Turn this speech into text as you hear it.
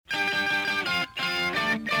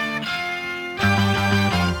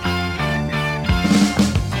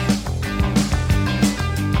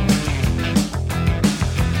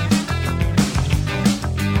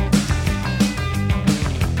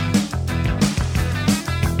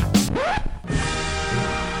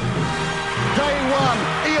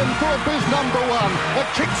for biz number one. A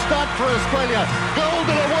kickstart for Australia. Gold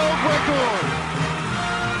and a world record.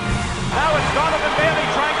 Now it's Donovan Bailey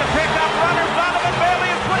trying to pick up runners. Donovan Bailey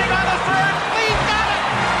is putting on a third. He's got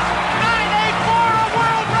it! 9.84, a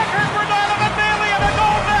world record for Donovan Bailey and a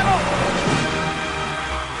gold medal.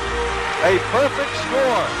 A perfect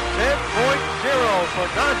score. 10.0 for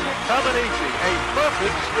Nadia Comaneci. A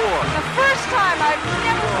perfect score. The first time I've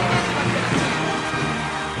never seen anyone get a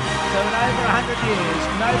So in over 100 years,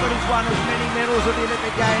 nobody's won as many medals at the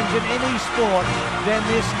Olympic Games in any sport than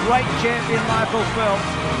this great champion, Michael Phelps.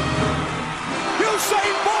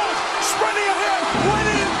 Usain Bolt sprinting ahead,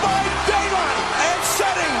 winning by daylight and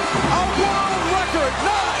setting a world record,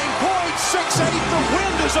 9.68. The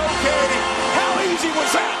wind is okay. How easy was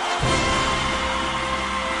that?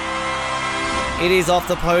 It is Off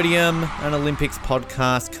the Podium, an Olympics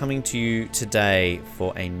podcast coming to you today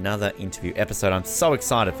for another interview episode. I'm so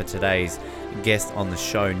excited for today's guest on the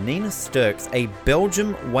show, Nina Sterckx, a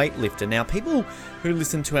Belgian weightlifter. Now, people who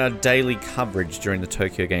listen to our daily coverage during the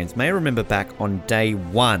Tokyo Games may remember back on day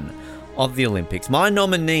one of the Olympics, my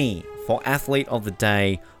nominee for Athlete of the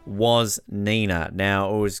Day was Nina.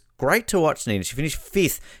 Now, it was great to watch Nina. She finished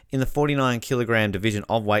 5th in the 49 kilogram division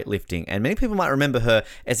of weightlifting, and many people might remember her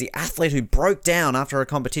as the athlete who broke down after a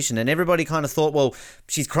competition, and everybody kind of thought, well,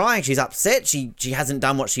 she's crying, she's upset, she hasn't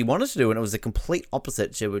done what she wanted to do, and it was the complete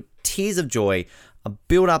opposite. She had tears of joy, a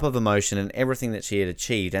build-up of emotion, and everything that she had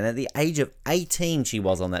achieved. And at the age of 18 she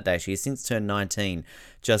was on that day. She has since turned 19.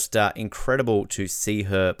 Just incredible to see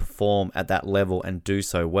her perform at that level and do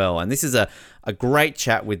so well. And this is a great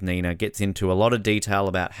chat with Nina. Gets into a lot of detail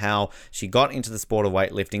about how she got into the sport of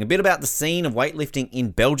weightlifting, a bit about the scene of weightlifting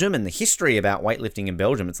in Belgium and the history about weightlifting in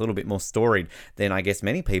Belgium. It's a little bit more storied than I guess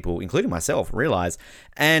many people, including myself, realize.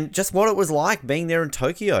 And just what it was like being there in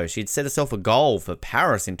Tokyo. She'd set herself a goal for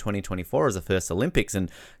Paris in 2024 as the first Olympics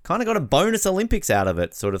and kind of got a bonus Olympics out of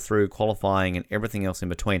it, sort of through qualifying and everything else in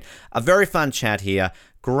between. A very fun chat here.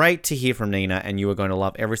 Great to hear from Nina, and you are going to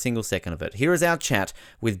love every single second of it. Here is our chat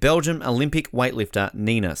with Belgian Olympic weightlifter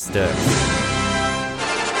Nina Sterckx.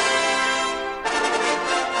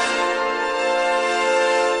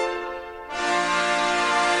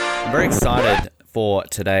 I'm very excited for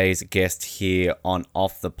today's guest here on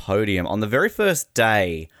Off the Podium. On the very first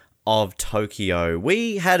day of Tokyo,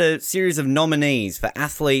 we had a series of nominees for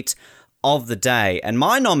Athlete of the Day, and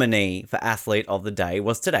my nominee for Athlete of the Day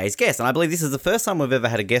was today's guest, and I believe this is the first time we've ever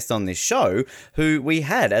had a guest on this show who we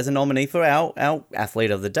had as a nominee for our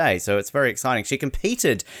Athlete of the Day, so it's very exciting. She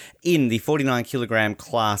competed in the 49 kilogram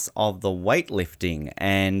class of the weightlifting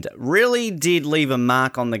and really did leave a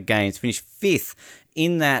mark on the games, finished 5th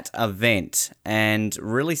in that event and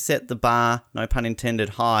really set the bar, no pun intended,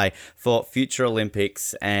 high for future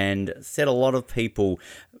Olympics, and set a lot of people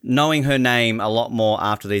knowing her name a lot more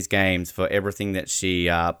after these games for everything that she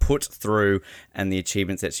put through and the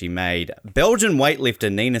achievements that she made. Belgian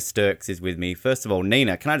weightlifter Nina Sterckx is with me. First of all,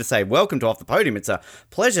 Nina, can I just say welcome to Off the Podium. It's a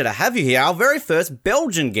pleasure to have you here, our very first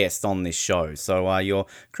Belgian guest on this show. So you're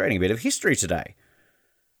creating a bit of history today.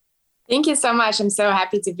 Thank you so much. I'm so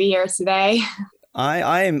happy to be here today.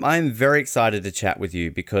 I'm very excited to chat with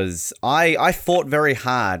you because I fought very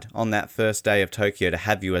hard on that first day of Tokyo to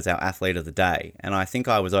have you as our Athlete of the Day, and I think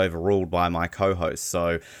I was overruled by my co-host,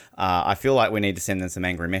 so I feel like we need to send them some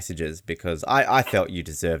angry messages because I felt you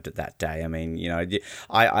deserved it that day. I mean, you know,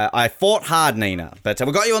 I fought hard, Nina, but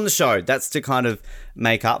we got you on the show. That's to kind of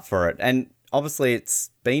make up for it, and obviously it's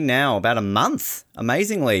been now about a month,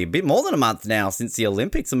 amazingly, a bit more than a month now since the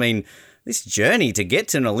Olympics. I mean, this journey to get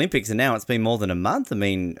to an Olympics, and now it's been more than a month. I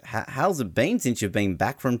mean, how's it been since you've been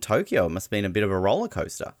back from Tokyo? It must have been a bit of a roller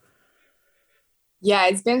coaster. Yeah,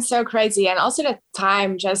 it's been so crazy. And also the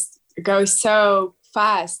time just goes so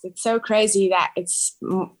fast. It's so crazy that it's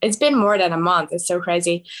been more than a month. It's so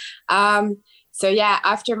crazy. So yeah,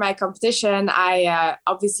 after my competition, I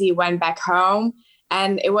obviously went back home,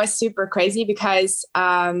 and it was super crazy because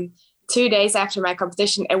 2 days after my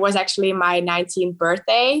competition, it was actually my 19th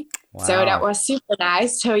birthday. Wow. So that was super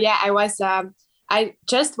nice. So yeah, I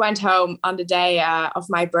just went home on the day of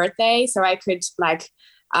my birthday, so I could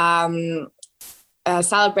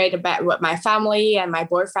celebrate a bit with my family and my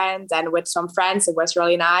boyfriend and with some friends. It was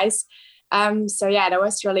really nice. So yeah, that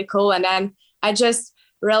was really cool. And then I just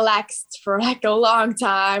relaxed for like a long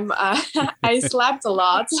time. I slept a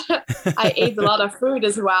lot. I ate a lot of food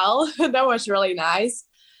as well. That was really nice.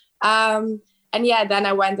 And yeah, then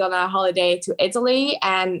I went on a holiday to Italy,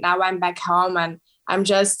 and now I'm back home, and I'm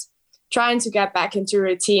just trying to get back into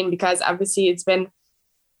routine because obviously it's been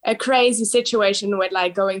a crazy situation with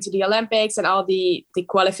like going to the Olympics and all the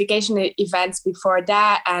qualification events before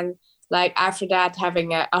that. And like after that,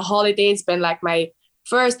 having a holiday. It's been like my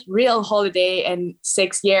first real holiday in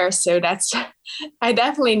 6 years. So that's, I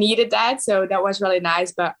definitely needed that. So that was really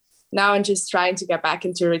nice. But now I'm just trying to get back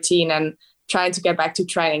into routine and trying to get back to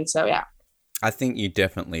training. So yeah. I think you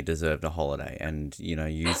definitely deserved a holiday and,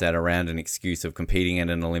 use that around an excuse of competing at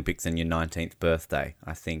an Olympics in your 19th birthday.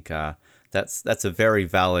 I think that's a very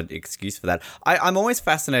valid excuse for that. I'm always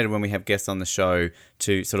fascinated when we have guests on the show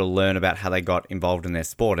to sort of learn about how they got involved in their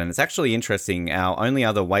sport. And it's actually interesting. Our only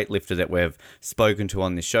other weightlifter that we've spoken to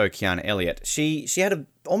on this show, Kiana Elliott, she had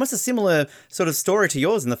almost a similar sort of story to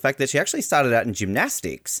yours in the fact that she actually started out in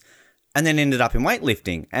gymnastics and then ended up in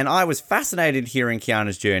weightlifting. And I was fascinated hearing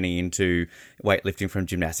Kiana's journey into weightlifting from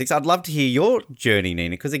gymnastics. I'd love to hear your journey, Nina,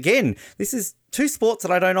 because again, this is two sports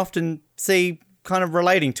that I don't often see kind of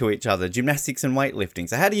relating to each other, gymnastics and weightlifting.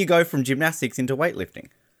 So how do you go from gymnastics into weightlifting?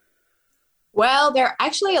 Well, there are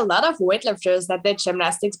actually a lot of weightlifters that did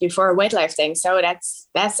gymnastics before weightlifting. So that's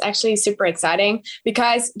actually super exciting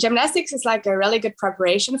because gymnastics is like a really good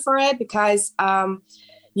preparation for it because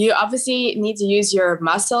you obviously need to use your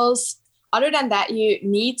muscles. Other than that, you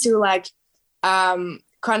need to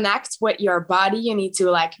connect with your body. You need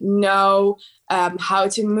to know how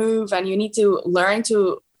to move, and you need to learn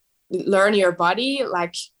your body,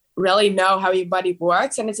 really know how your body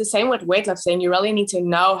works. And it's the same with weightlifting. You really need to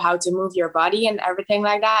know how to move your body and everything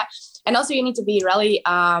like that. And also you need to be really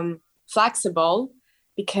flexible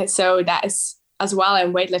so that is as well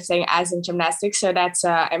in weightlifting as in gymnastics. So that's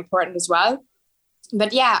important as well.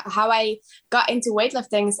 But yeah, how I got into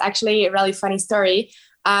weightlifting is actually a really funny story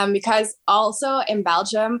because also in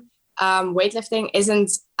Belgium, weightlifting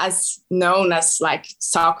isn't as known as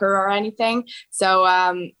soccer or anything. So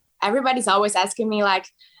everybody's always asking me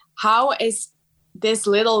how is this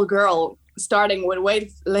little girl starting with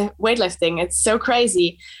weightlifting? It's so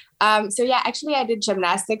crazy. So yeah, actually I did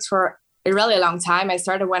gymnastics for a really long time. I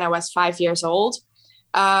started when I was 5 years old.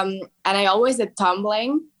 And I always did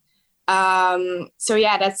tumbling. So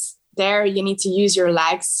yeah, that's there. You need to use your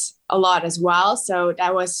legs a lot as well. So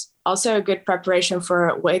that was also a good preparation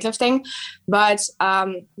for weightlifting. But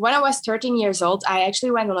when I was 13 years old, I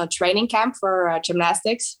actually went on a training camp for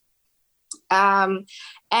gymnastics. And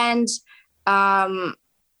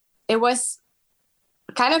it was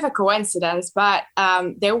kind of a coincidence, but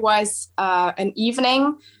there was an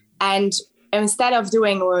evening, and instead of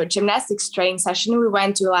doing a gymnastics training session, we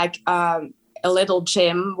went to a little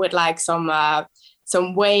gym with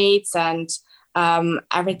some weights and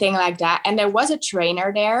everything like that. And there was a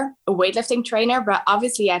trainer there, a weightlifting trainer, but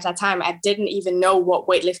obviously at that time I didn't even know what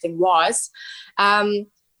weightlifting was. And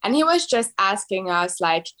he was just asking us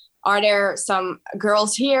are there some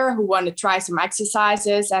girls here who want to try some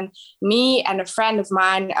exercises? And me and a friend of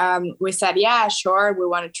mine, we said, yeah, sure, we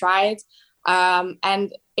want to try it.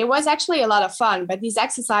 And it was actually a lot of fun, but these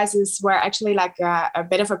exercises were actually a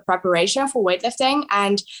bit of a preparation for weightlifting.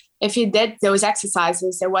 And if you did those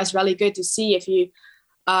exercises, it was really good to see if you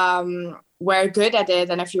were good at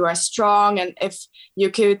it and if you were strong and if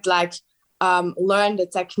you could learn the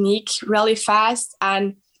technique really fast.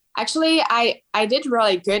 And actually, I did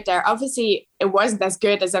really good there. Obviously, it wasn't as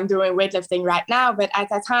good as I'm doing weightlifting right now, but at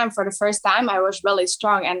that time, for the first time, I was really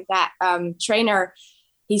strong. And that trainer,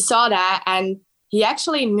 he saw that, and he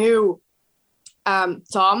actually knew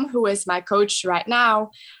Tom, who is my coach right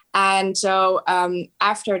now. And so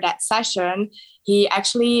after that session, he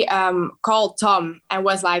actually called Tom and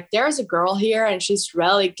was like, there's a girl here and she's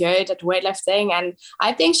really good at weightlifting. And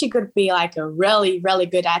I think she could be a really, really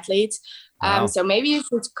good athlete. Wow. So maybe you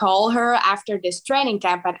should call her after this training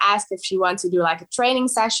camp and ask if she wants to do a training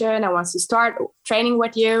session and wants to start training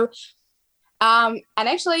with you. And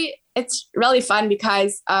actually, it's really fun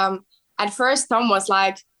because at first Tom was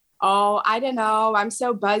like, oh, I don't know, I'm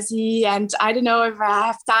so busy and I don't know if I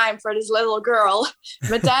have time for this little girl.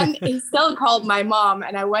 But then he still called my mom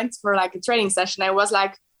and I went for a training session. I was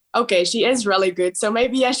like, okay, she is really good. So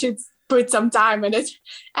maybe I should put some time in it.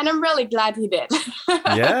 And I'm really glad he did.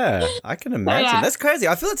 Yeah, I can imagine. Yeah. That's crazy.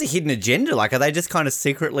 I feel it's a hidden agenda. Are they just kind of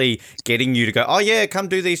secretly getting you to go, oh yeah, come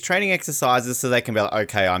do these training exercises so they can be like,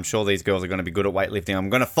 okay, I'm sure these girls are going to be good at weightlifting.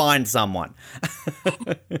 I'm going to find someone.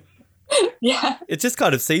 Yeah. It just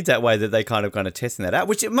kind of seems that way that they kind of testing that out,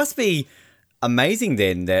 which it must be amazing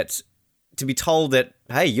then that to be told that,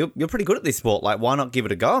 hey, you're pretty good at this sport. Why not give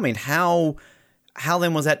it a go? I mean, how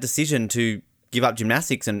then was that decision to give up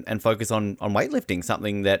gymnastics and focus on weightlifting,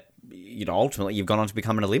 something that, ultimately you've gone on to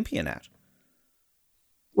become an Olympian at?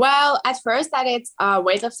 Well, at first I did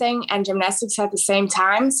weightlifting and gymnastics at the same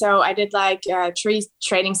time. So I did 3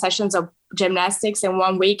 training sessions of gymnastics in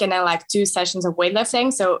 1 week and then 2 sessions of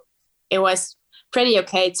weightlifting. So it was pretty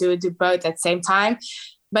okay to do both at the same time.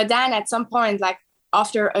 But then at some point, like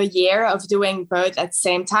after a year of doing both at the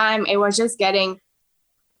same time, it was just getting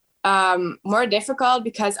more difficult,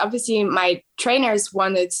 because obviously my trainers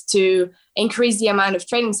wanted to increase the amount of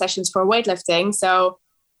training sessions for weightlifting. So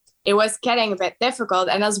it was getting a bit difficult.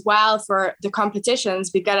 And as well for the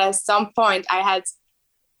competitions, because at some point I had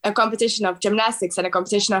a competition of gymnastics and a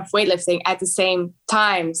competition of weightlifting at the same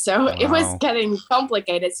time. So It was getting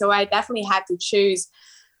complicated. So I definitely had to choose.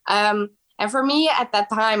 And for me at that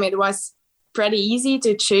time, it was pretty easy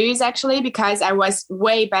to choose, actually, because I was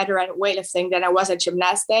way better at weightlifting than I was at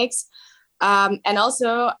gymnastics. And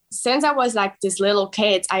also, since I was like this little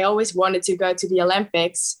kid, I always wanted to go to the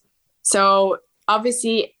Olympics. So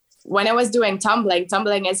obviously, when I was doing tumbling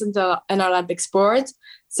isn't an Olympic sport.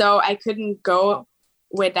 So I couldn't go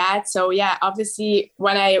with that. So yeah, obviously,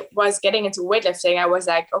 when I was getting into weightlifting, I was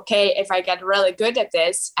like, okay, if I get really good at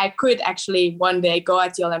this, I could actually one day go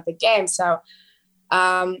at the Olympic Games. So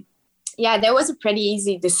yeah, that was a pretty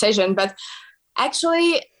easy decision. But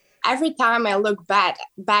actually, every time I look back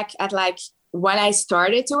at like when I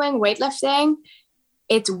started doing weightlifting,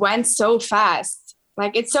 it went so fast.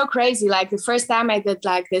 Like, it's so crazy. Like the first time I did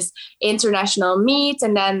like this international meet,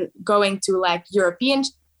 and then going to like European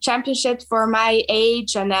championships for my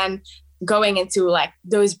age, and then going into like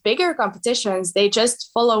those bigger competitions, they just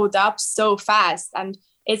followed up so fast. And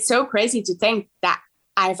it's so crazy to think that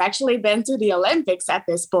I've actually been to the Olympics at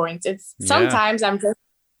this point. Sometimes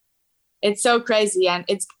it's so crazy, and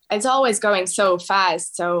it's always going so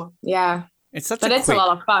fast. So yeah, it's a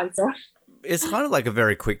lot of fun. So it's kind of like a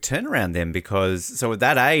very quick turnaround then, because so at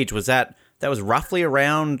that age, that was roughly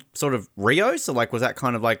around sort of Rio. So like, was that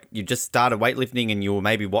kind of like you just started weightlifting and you were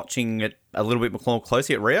maybe watching it a little bit more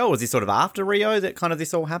closely at Rio? Was this sort of after Rio that kind of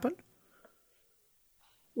this all happened?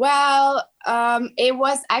 Well, it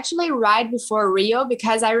was actually right before Rio,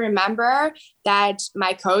 because I remember that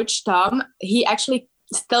my coach, Tom, he actually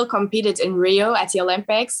still competed in Rio at the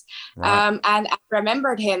Olympics. Right. And I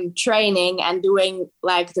remembered him training and doing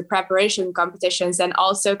like the preparation competitions, and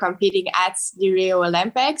also competing at the Rio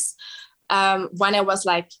Olympics when I was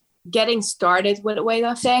like getting started with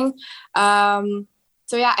weightlifting.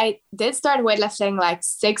 So yeah, I did start weightlifting like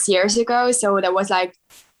 6 years ago. So that was like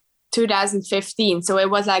 2015. So it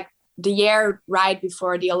was like the year right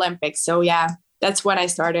before the Olympics. So yeah, that's when I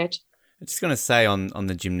started. I'm just going to say on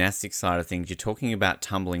the gymnastics side of things, you're talking about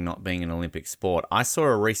tumbling not being an Olympic sport. I saw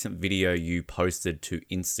a recent video you posted to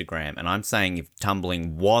Instagram, and I'm saying if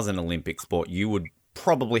tumbling was an Olympic sport, you would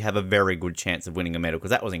probably have a very good chance of winning a medal,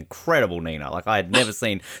 because that was incredible, Nina. Like, I had never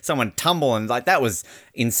seen someone tumble, and like that was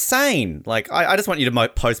insane. Like, I just want you to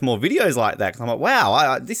post more videos like that, because I'm like,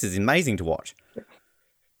 wow, this is amazing to watch.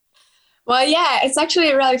 Well, yeah, it's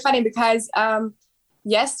actually really funny, because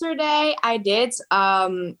yesterday I did,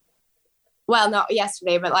 well, not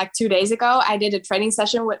yesterday, but like 2 days ago, I did a training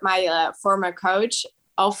session with my former coach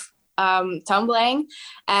of tumbling.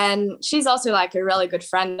 And she's also like a really good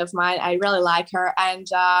friend of mine. I really like her. And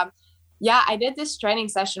yeah, I did this training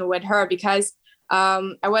session with her because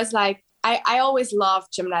I was like, I always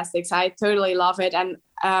loved gymnastics. I totally love it. And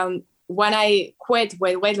when I quit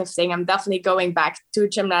with weightlifting, I'm definitely going back to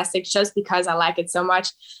gymnastics just because I like it so much.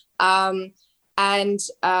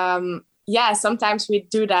 Yeah, sometimes we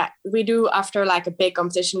do that. We do after like a big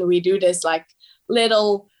competition, we do this like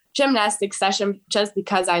little gymnastics session just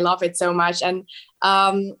because I love it so much. And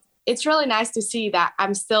it's really nice to see that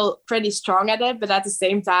I'm still pretty strong at it, but at the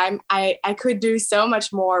same time, I could do so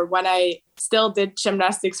much more when I still did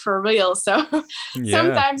gymnastics for real. So yeah.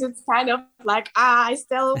 Sometimes it's kind of like, I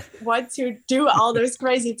still want to do all those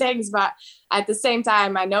crazy things, but at the same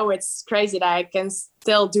time, I know it's crazy that I can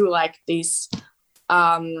still do like these,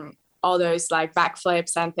 all those like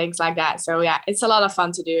backflips and things like that. So yeah, it's a lot of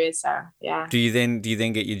fun to do it. So yeah. Do you then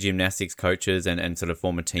get your gymnastics coaches and sort of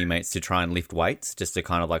former teammates to try and lift weights, just to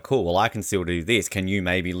kind of like, cool, well, I can still do this. Can you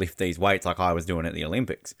maybe lift these weights like I was doing at the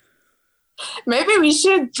Olympics? Maybe we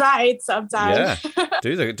should try it sometime. Yeah,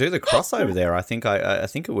 do the crossover there. I think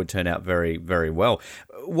it would turn out very, very well.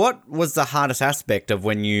 What was the hardest aspect of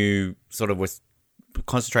when you sort of was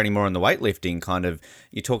concentrating more on the weightlifting? Kind of,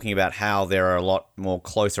 you're talking about how there are a lot more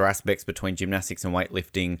closer aspects between gymnastics and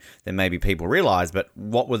weightlifting than maybe people realize, but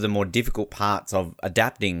what were the more difficult parts of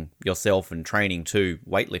adapting yourself and training to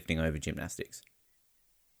weightlifting over gymnastics?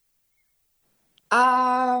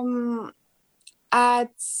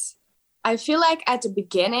 I feel like at the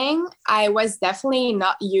beginning, I was definitely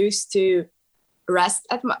not used to rest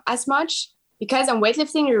as much, because on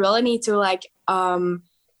weightlifting, you really need to like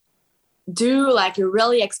do like a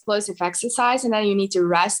really explosive exercise, and then you need to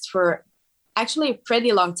rest for actually a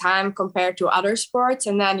pretty long time compared to other sports,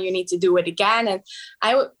 and then you need to do it again. And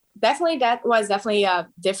that was definitely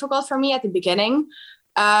difficult for me at the beginning.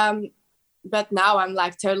 But now I'm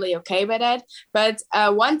like totally okay with it. But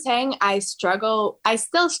one thing I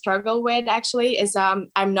still struggle with actually is I'm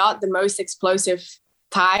not the most explosive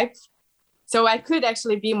type. So I could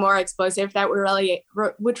actually be more explosive. That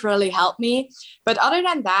would really help me. But other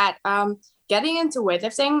than that, getting into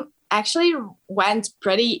weightlifting actually went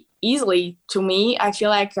pretty easily to me. I feel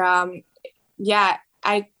like, I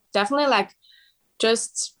definitely like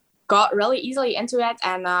just got really easily into it.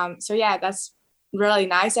 And that's really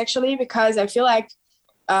nice actually, because I feel like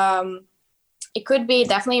it could be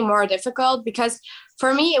definitely more difficult, because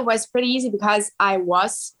for me it was pretty easy because I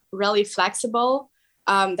was really flexible.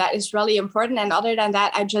 That is really important. And other than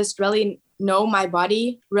that, I just really know my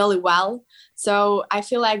body really well. So I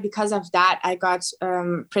feel like because of that, I got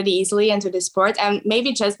pretty easily into the sport. And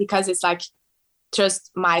maybe just because it's like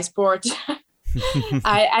just my sport,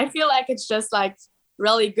 I feel like it's just like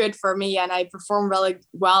really good for me, and I perform really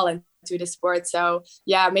well into the sport. So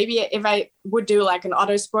yeah, maybe if I would do like an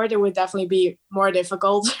other sport, it would definitely be more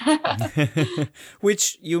difficult.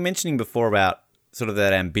 Which you were mentioning before about sort of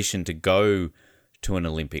that ambition to go to an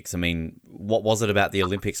Olympics. I mean, what was it about the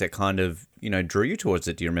Olympics that kind of, drew you towards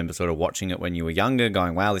it? Do you remember sort of watching it when you were younger,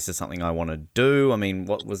 going, wow, this is something I want to do? I mean,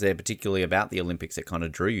 what was there particularly about the Olympics that kind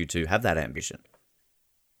of drew you to have that ambition?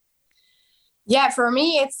 Yeah, for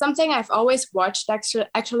me, it's something I've always watched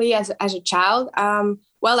actually as a child.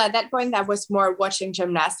 Well, at that point, I was more watching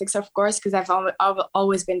gymnastics, of course, because I've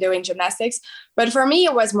always been doing gymnastics. But for me,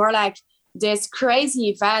 it was more like this crazy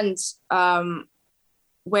event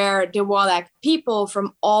where there were like people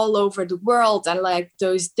from all over the world and like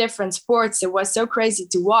those different sports. It was so crazy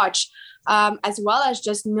to watch, as well as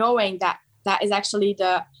just knowing that is actually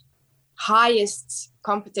the highest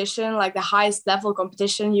competition, like the highest level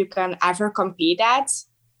competition you can ever compete at.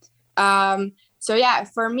 So yeah,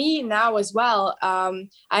 for me now as well, I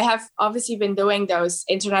have obviously been doing those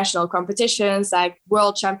international competitions like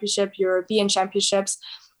World Championship, European Championships,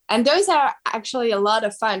 and those are actually a lot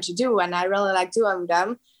of fun to do, and I really like doing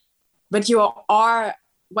them. But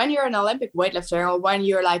when you're an Olympic weightlifter, or when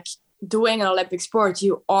you're like doing an Olympic sport,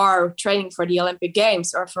 you are training for the Olympic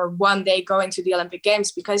Games, or for one day going to the Olympic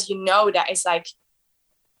Games, because you know that it's like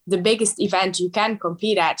the biggest event you can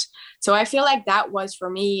compete at. So I feel like that was for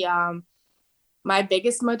me my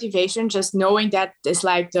biggest motivation, just knowing that it's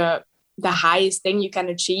like the highest thing you can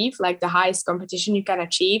achieve, like the highest competition you can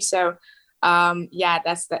achieve. So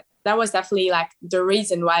that was definitely like the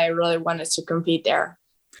reason why I really wanted to compete there.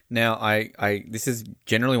 Now, this is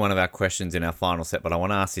generally one of our questions in our final set, but I want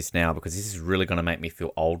to ask this now because this is really going to make me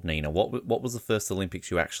feel old, Nina. What was the first Olympics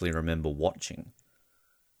you actually remember watching?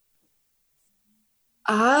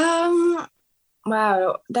 Wow,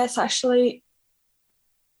 that's actually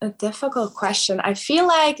a difficult question. I feel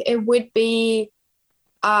like it would be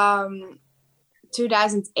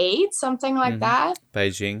 2008, something like that.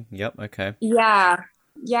 Beijing. Yep. Okay. Yeah.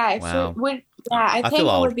 If wow. it would, I think it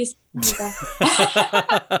would be.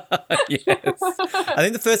 Yes. I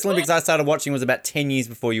think the first Olympics I started watching was about 10 years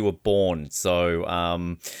before you were born.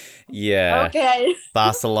 So, Okay.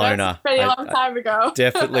 Barcelona. That's a pretty long time ago.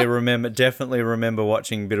 definitely remember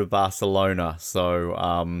watching a bit of Barcelona.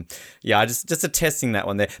 So, just attesting that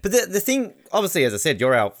one there. But the thing, obviously, as I said,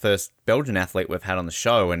 you're our first Belgian athlete we've had on the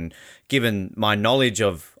show. And given my knowledge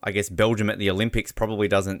of, I guess, Belgium at the Olympics probably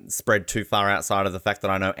doesn't spread too far outside of the fact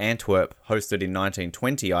that I know Antwerp hosted in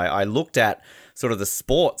 1920, I looked at sort of the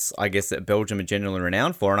sports, I guess, that Belgium are generally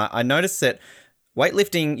renowned for. And I noticed that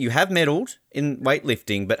weightlifting, you have medalled in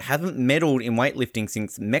weightlifting, but haven't medalled in weightlifting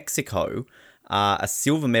since Mexico, a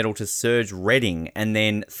silver medal to Serge Redding. And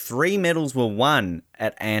then 3 medals were won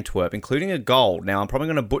at Antwerp, including a gold. Now, I'm probably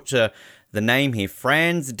going to butcher the name here.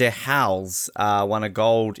 Frans de Haals won a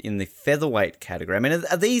gold in the featherweight category. I mean,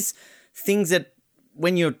 are these things that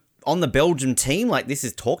when you're on the Belgium team, like this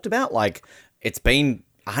is talked about, like it's been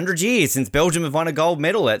 100 years since Belgium have won a gold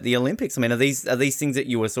medal at the Olympics? I mean, are these things that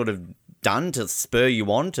you were sort of done to spur you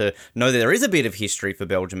on to know that there is a bit of history for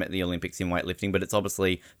Belgium at the Olympics in weightlifting, but it's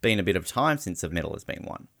obviously been a bit of time since a medal has been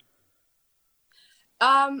won?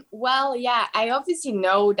 Well, yeah, I obviously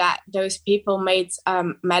know that those people made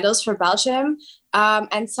medals for Belgium,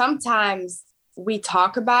 and sometimes we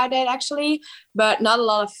talk about it actually, but not a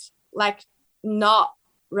lot of, like, not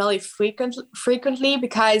really frequently,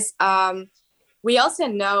 because we also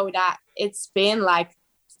know that it's been like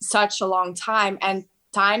such a long time, and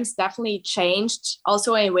times definitely changed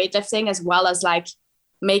also in weightlifting, as well as like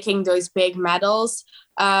making those big medals,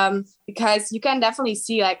 because you can definitely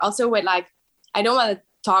see, like, also with, like, I don't want to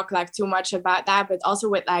talk like too much about that, but also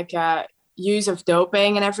with like use of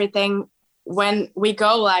doping and everything. When we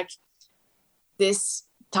go like this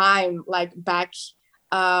time, like back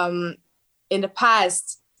in the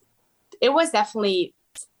past, it was definitely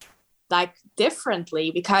like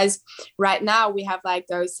differently, because right now we have like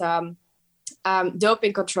those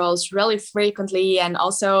doping controls really frequently, and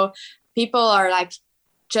also people are like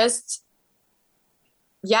just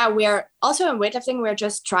we're also in weightlifting, we're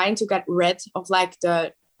just trying to get rid of like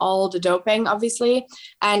all the doping, obviously.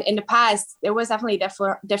 And in the past it was definitely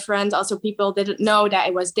different. Also, people didn't know that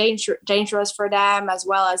it was dangerous for them, as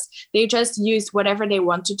well as they just used whatever they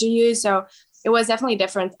wanted to use. So it was definitely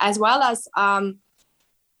different, as well as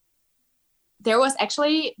there was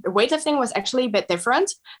actually, weightlifting was actually a bit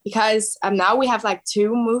different, because now we have like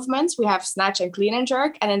 2 movements. We have snatch and clean and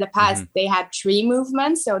jerk. And in the past they had 3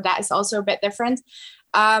 movements. So that is also a bit different.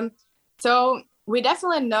 So we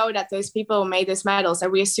definitely know that those people made these medals,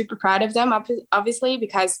 and we're super proud of them, obviously,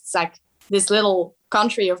 because it's like this little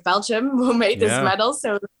country of Belgium who made this medal.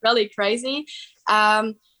 So it's really crazy.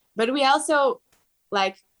 But we also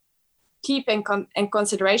like keep in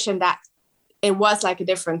consideration that it was like a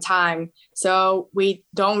different time. So we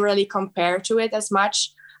don't really compare to it as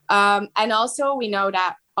much. And also we know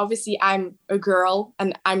that obviously I'm a girl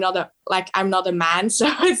and I'm not a man.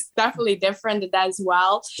 So it's definitely different as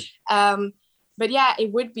well. But yeah,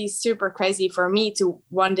 it would be super crazy for me to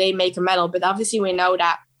one day make a medal. But obviously we know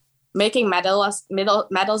that making medals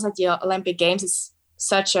at the Olympic Games is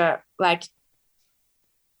such a, like,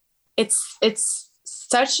 it's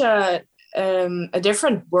such a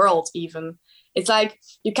different world even. It's like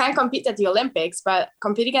you can compete at the Olympics, but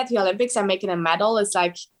competing at the Olympics and making a medal is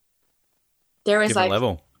like, there is different like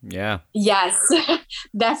level. Yeah. Yes,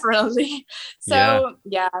 definitely. So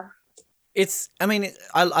yeah. It's, I mean,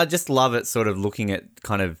 I just love it sort of looking at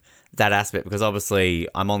kind of that aspect, because obviously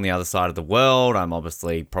I'm on the other side of the world. I'm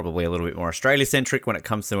obviously probably a little bit more Australia-centric when it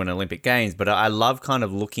comes to an Olympic Games, but I love kind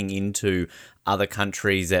of looking into other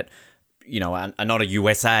countries that, you know, are not a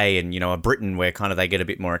USA and, you know, a Britain, where kind of they get a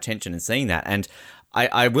bit more attention and seeing that. And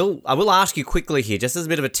I will ask you quickly here, just as a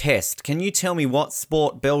bit of a test, can you tell me what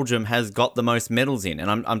sport Belgium has got the most medals in?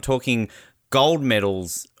 And I'm talking gold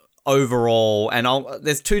medals overall, and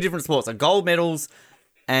there's 2 different sports, gold medals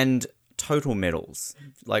and total medals.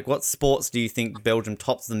 Like, what sports do you think Belgium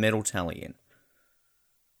tops the medal tally in?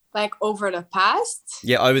 Like over the past?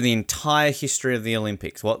 Yeah, over the entire history of the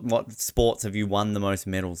Olympics. What sports have you won the most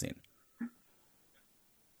medals in?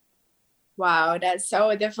 Wow, that's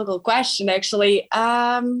so a difficult question, actually.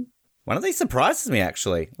 One of these surprises me,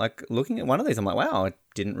 actually. Like, looking at one of these, I'm like, wow, I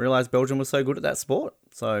didn't realize Belgium was so good at that sport.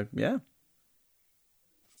 So, yeah.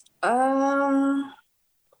 I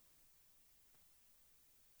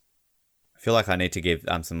feel like I need to give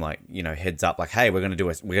some, like, you know, heads up, like, hey, we're gonna do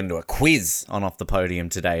a quiz on Off the Podium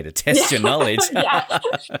today to test your knowledge. Yeah.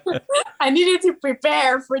 I needed to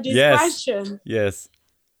prepare for this question. Yes.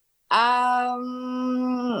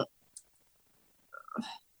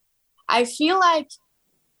 I feel like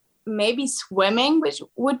maybe swimming, which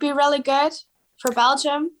would be really good for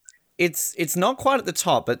Belgium. It's not quite at the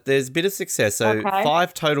top, but there's a bit of success. So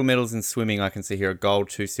 5 total medals in swimming I can see here: a gold,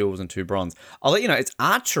 2 silvers, and 2 bronze. I'll let you know, it's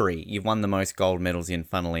archery you've won the most gold medals in,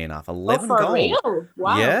 funnily enough. 11 for gold. Real?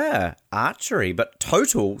 Wow. Yeah, archery. But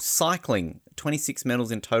total, cycling, 26 medals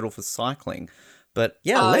in total for cycling. But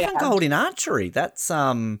yeah, 11 gold in archery. That's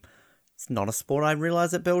it's not a sport I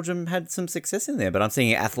realised that Belgium had some success in there. But I'm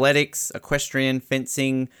seeing athletics, equestrian,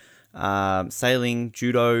 fencing, sailing,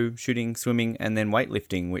 judo, shooting, swimming, and then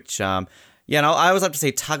weightlifting, which, I always like to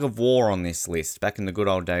see tug of war on this list, back in the good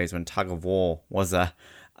old days when tug of war was an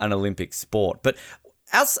Olympic sport. But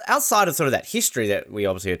outside of sort of that history that we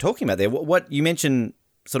obviously are talking about there, what you mentioned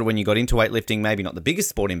sort of when you got into weightlifting, maybe not the biggest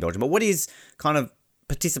sport in Belgium, but what is kind of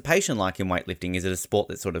participation like in weightlifting? Is it a sport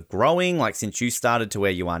that's sort of growing, like since you started to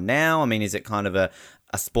where you are now? I mean, is it kind of a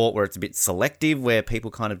sport where it's a bit selective, where people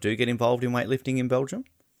kind of do get involved in weightlifting in Belgium?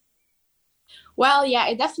 Well, yeah,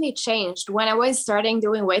 it definitely changed. When I was starting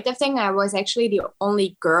doing weightlifting, I was actually the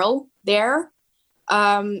only girl there.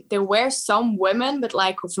 There were some women, but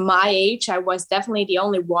like of my age, I was definitely the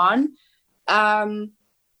only one.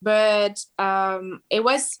 But it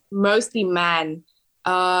was mostly men.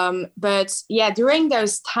 But yeah, during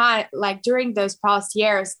those past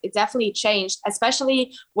years, it definitely changed,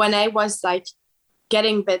 especially when I was like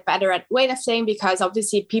getting a bit better at weightlifting, because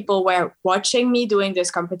obviously people were watching me doing these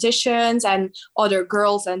competitions, and other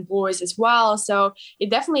girls and boys as well. So it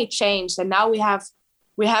definitely changed. And now we have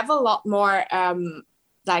a lot more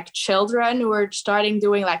like children who are starting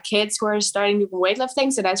doing, like kids who are starting doing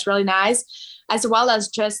weightlifting. So that's really nice, as well as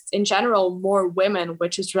just in general more women,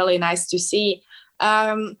 which is really nice to see.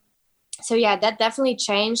 So yeah, that definitely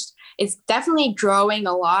changed. It's definitely growing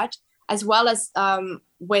a lot, as well as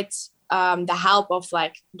with the help of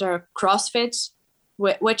like the CrossFit,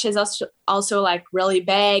 which is also like really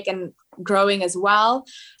big and growing as well,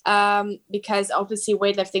 because obviously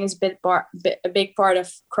weightlifting is a big part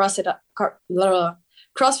of CrossFit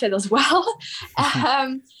as well.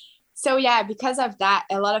 So yeah, because of that,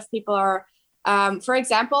 a lot of people are, for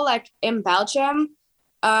example, like in Belgium,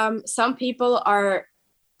 some people are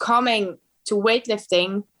coming to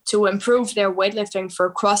weightlifting to improve their weightlifting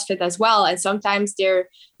for CrossFit as well. And sometimes they're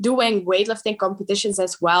doing weightlifting competitions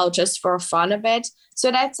as well, just for fun of it.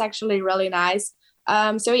 So that's actually really nice.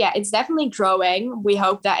 So yeah, it's definitely growing. We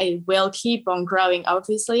hope that it will keep on growing,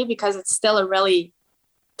 obviously, because it's still a really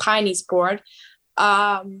tiny sport.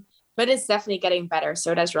 But it's definitely getting better.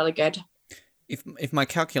 So that's really good. If my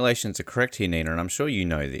calculations are correct here, Nina, and I'm sure you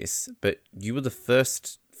know this, but you were the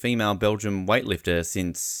first female Belgian weightlifter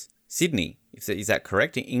since Sydney. Is that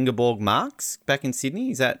correct? Ingeborg Marx back in Sydney.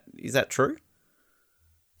 Is that true?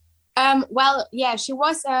 Well, yeah, she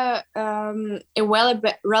was a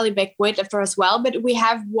really big weightlifter as well. But we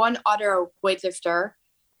have one other weightlifter,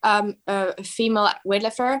 a female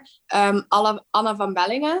weightlifter, Anna van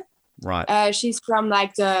Bellingen. Right. She's from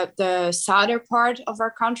like the southern part of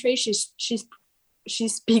our country. She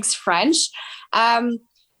speaks French.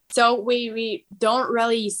 So we don't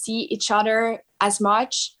really see each other as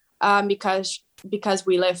much, because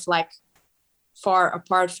we live like far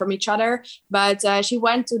apart from each other. But she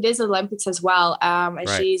went to this Olympics as well, and Right.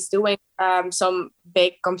 she's doing some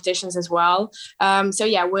big competitions as well. So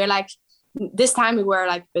yeah, we're like, this time we were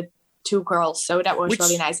like the two girls, so that was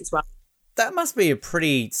really nice as well. That must be a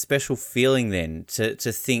pretty special feeling then, to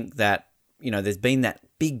think that, you know, there's been that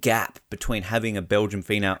big gap between having a Belgian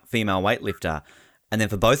female weightlifter, and then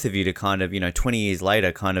for both of you to kind of, you know, 20 years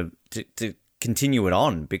later kind of to continue it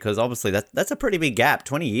on, because obviously that's a pretty big gap,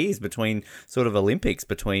 20 years between sort of Olympics,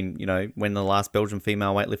 between, you know, when the last Belgian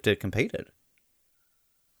female weightlifter competed.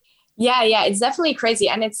 Yeah, it's definitely crazy.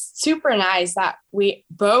 And it's super nice that we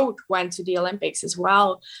both went to the Olympics as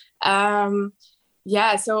well.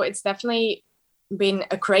 Yeah, so it's definitely been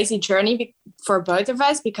a crazy journey for both of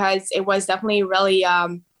us, because it was definitely really,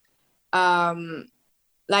 like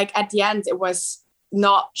at the end, it was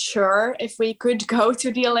not sure if we could go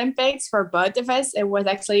to the Olympics for both of us. It was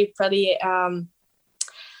actually pretty,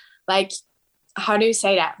 like, how do you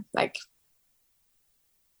say that? Like,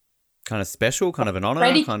 kind of special, kind of an honor,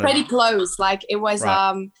 pretty close. Like it was,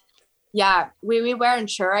 Right. Yeah, we weren't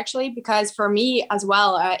sure actually, because for me as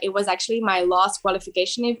well, it was actually my last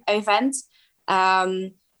qualification event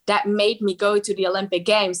that made me go to the Olympic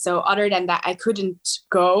Games. So other than that, I couldn't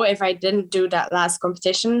go if I didn't do that last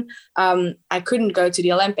competition. I couldn't go to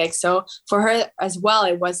the Olympics. So for her as well,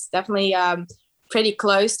 it was definitely pretty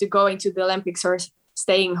close to going to the Olympics or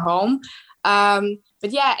staying home.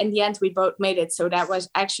 But yeah, in the end, we both made it. So that was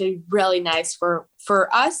actually really nice for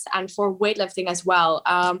us and for weightlifting as well.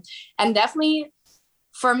 And definitely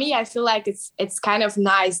for me, I feel like it's kind of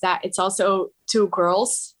nice that it's also two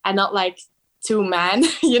girls and not like two men,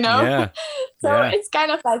 you know? Yeah. So Yeah. it's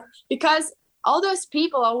kind of like, because all those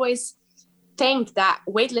people always think that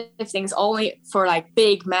weightlifting is only for like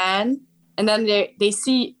big men. And then they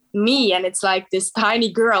see me and it's like this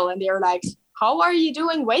tiny girl and they're like, how are you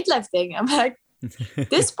doing weightlifting? I'm like,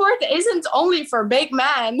 this sport isn't only for big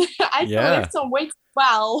men. I can lift some weights as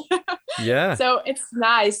well. Yeah. So it's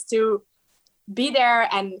nice to be there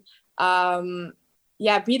and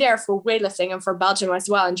be there for weightlifting and for Belgium as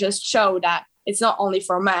well, and just show that it's not only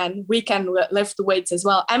for men. We can lift the weights as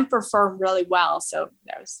well and perform really well. So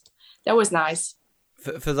that was nice.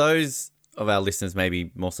 For those of our listeners,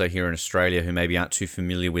 maybe more so here in Australia, who maybe aren't too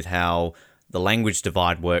familiar with how the language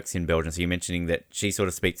divide works in Belgium. So you're mentioning that she sort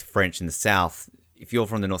of speaks French in the south. If you're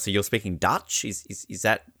from the north, so you're speaking Dutch. Is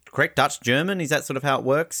that correct? Dutch, German? Is that sort of how it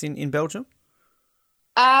works in Belgium?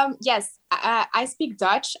 Yes, I speak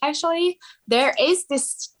Dutch, actually. There is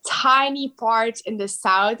this tiny part in the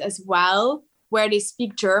south as well where they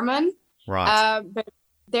speak German. Right. But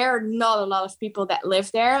there are not a lot of people that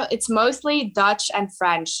live there. It's mostly Dutch and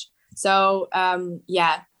French. So,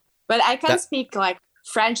 yeah. But I can speak like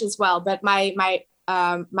French as well, but my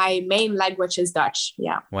main language is Dutch.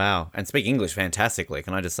 Yeah. Wow. And speak English fantastically.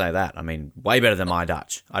 Can I just say that? I mean, way better than my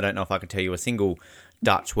Dutch. I don't know if I can tell you a single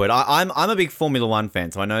Dutch word. I'm a big Formula One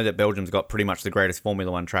fan, so I know that Belgium's got pretty much the greatest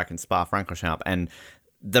Formula One track in Spa-Francorchamps, and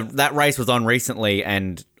that race was on recently,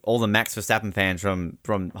 and all the Max Verstappen fans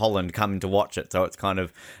from Holland come to watch it. So it's kind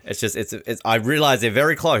of, I realize they're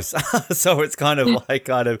very close. So it's kind of like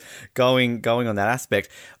going on that aspect.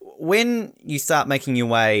 When you start making your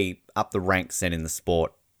way up the ranks then in the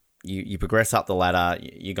sport, you progress up the ladder,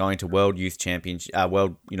 you're going to World Youth Championship,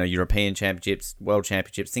 European Championships, World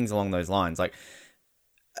Championships, things along those lines. Like,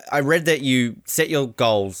 I read that you set your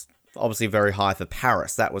goals obviously very high for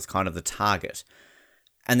Paris. That was kind of the target.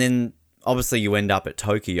 And then obviously you end up at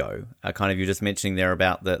Tokyo. Kind of, you're just mentioning there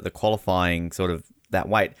about the qualifying sort of that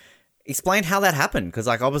weight. Explain how that happened. Because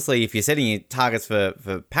like, obviously if you're setting your targets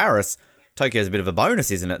for Paris, Tokyo is a bit of a bonus,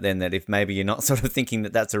 isn't it? Then that if maybe you're not sort of thinking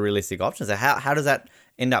that that's a realistic option. So how does that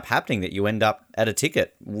end up happening that you end up at a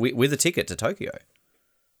ticket with a ticket to Tokyo?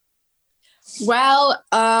 Well,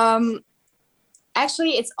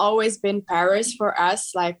 actually, it's always been Paris for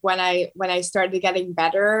us. Like when I started getting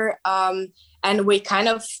better, and we kind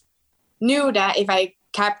of knew that if I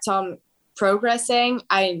kept on progressing,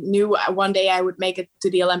 I knew one day I would make it to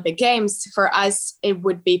the Olympic Games. For us, it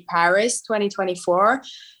would be Paris 2024.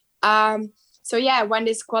 So yeah, when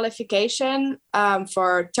this qualification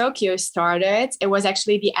for Tokyo started, it was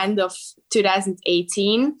actually the end of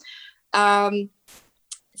 2018.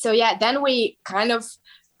 So yeah, then we kind of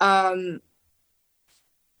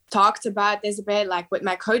talked about this a bit, like with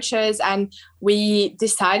my coaches, and we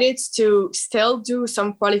decided to still do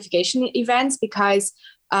some qualification events because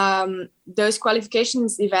those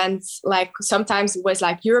qualifications events, like sometimes it was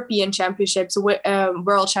like European championships,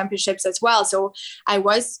 world championships as well. So I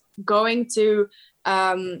was going to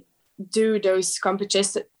do those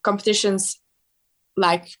competitions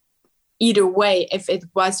like either way, if it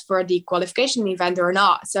was for the qualification event or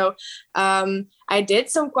not. So I did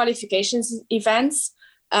some qualifications events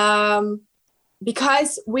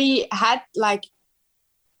because we had like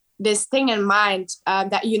this thing in mind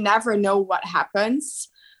that you never know what happens.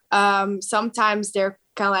 Sometimes they're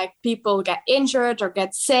kind of like people get injured or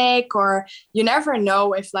get sick, or you never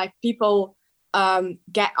know if like people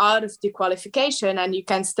get out of the qualification and you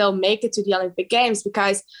can still make it to the Olympic Games.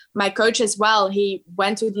 Because my coach as well, he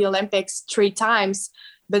went to the Olympics 3 times,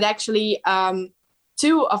 but actually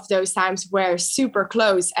 2 of those times were super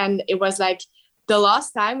close. And it was like the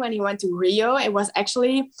last time when he went to Rio, it was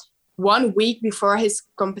actually 1 week before his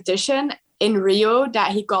competition in Rio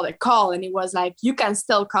that he got a call, and he was like, you can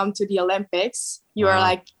still come to the Olympics. You are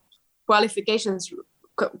like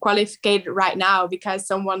qualified right now because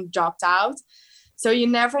someone dropped out. So you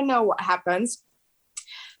never know what happens.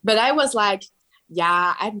 But I was like,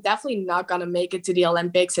 yeah, I'm definitely not going to make it to the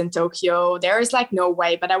Olympics in Tokyo. There is like no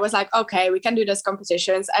way. But I was like, okay, we can do those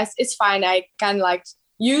competitions. It's fine. I can like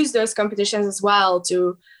use those competitions as well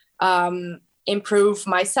to improve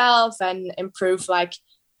myself and improve like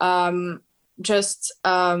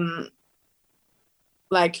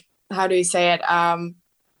like, how do you say it?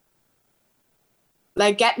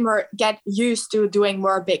 Like get used to doing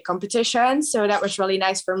more big competitions. So that was really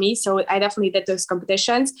nice for me. So I definitely did those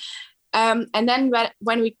competitions. And then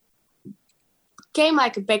when we came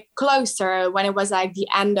like a bit closer, when it was like the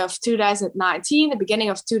end of 2019, the beginning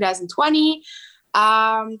of 2020,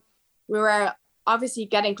 we were obviously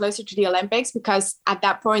getting closer to the Olympics, because at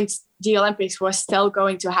that point, the Olympics was still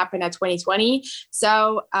going to happen at 2020.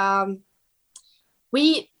 So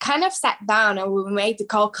we kind of sat down and we made the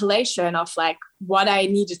calculation of like what I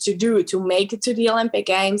needed to do to make it to the Olympic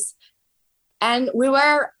Games. And we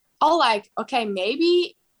were all like, okay,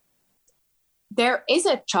 maybe there is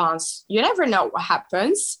a chance. You never know what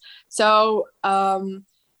happens. So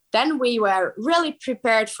then we were really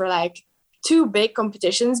prepared for like 2 big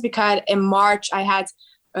competitions, because in March I had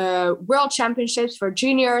World Championships for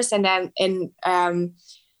juniors, and then in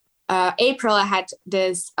April I had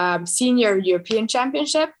this Senior European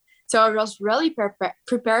Championship. So I was really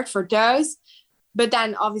prepared for those. But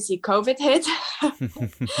then obviously COVID hit.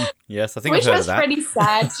 Yes, I think which I've heard was of that. pretty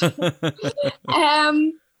sad.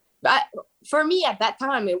 But for me at that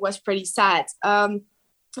time, it was pretty sad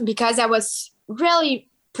because I was really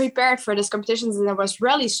prepared for these competitions and I was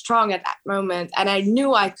really strong at that moment. And I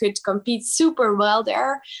knew I could compete super well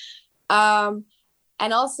there. And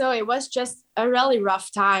also it was just a really rough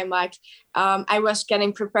time. Like I was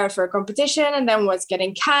getting prepared for a competition and then was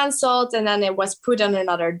getting canceled, and then it was put on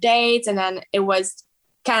another date, and then it was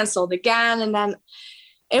canceled again. And then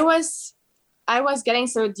I was getting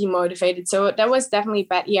so demotivated. So that was definitely a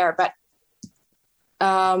bad year. But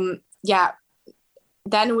yeah,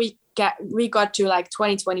 then we got to like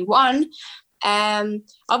 2021. And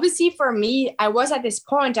obviously for me, I was at this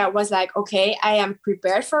point, I was like, okay, I am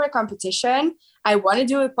prepared for a competition. I want to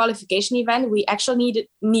do a qualification event. We actually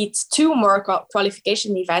need 2 more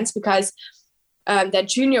qualification events, because that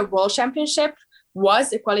Junior World Championship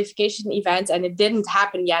was a qualification event and it didn't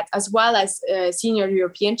happen yet, as well as Senior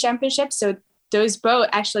European Championship. So those both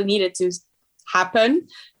actually needed to happen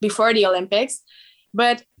before the Olympics.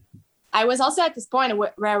 But I was also at this point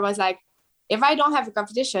where I was like, if I don't have a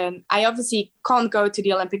competition, I obviously can't go to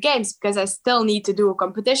the Olympic Games because I still need to do a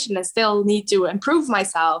competition. I still need to improve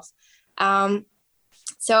myself.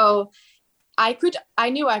 So I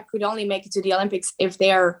knew I could only make it to the Olympics if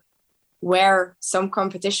there were some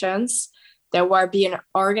competitions that were being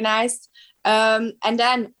organized. And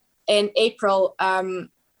then in April,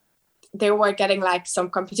 they were getting like some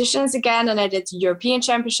competitions again, and I did European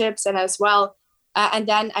Championships and as well. And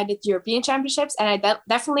then I did European Championships, and I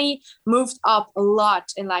definitely moved up a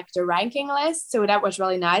lot in like the ranking list. So that was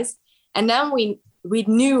really nice. And then we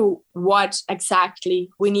knew what exactly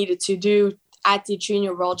we needed to do at the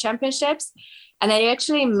Junior World Championships. And I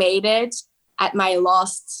actually made it at my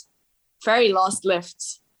very last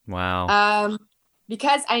lift. Wow.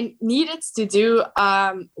 Because I needed to do,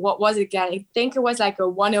 what was it again? I think it was like a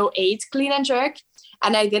 108 clean and jerk.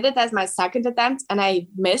 And I did it as my second attempt and I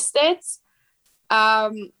missed it.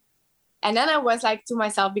 And then I was like to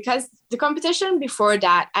myself, because the competition before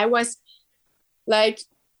that, I was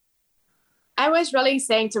really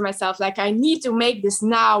saying to myself, like, I need to make this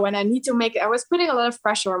now and I need to make it. I was putting a lot of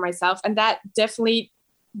pressure on myself, and that definitely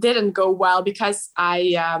didn't go well because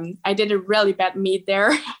I did a really bad meet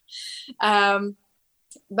there.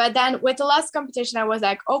 But then with the last competition, I was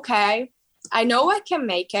like, okay, I know I can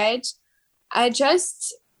make it.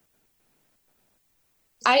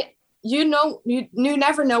 You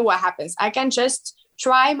never know what happens. I can just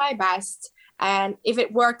try my best. And if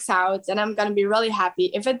it works out, then I'm going to be really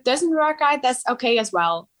happy. If it doesn't work out, that's okay as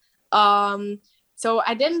well. So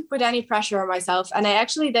I didn't put any pressure on myself. And I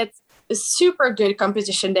actually did a super good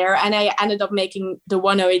competition there. And I ended up making the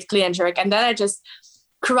 108 clean and jerk. And then I just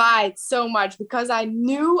cried so much because I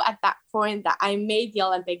knew at that point that I made the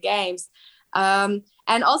Olympic Games. And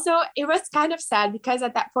also it was kind of sad because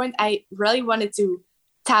at that point I really wanted to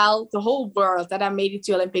tell the whole world that I made it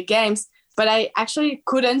to Olympic Games, but I actually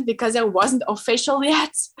couldn't because it wasn't official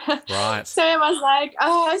yet. Right. So it was like,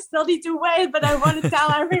 oh, I still need to wait, but I want to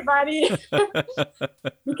tell everybody.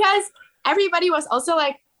 Because everybody was also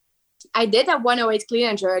like, I did a 108 clean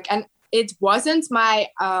and jerk, and it wasn't my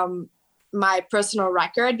my personal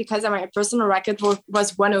record, because my personal record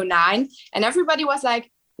was 109, and everybody was like,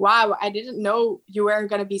 wow, I didn't know you were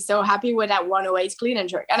going to be so happy with that 108 clean and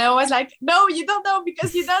jerk. And I was like, no, you don't know,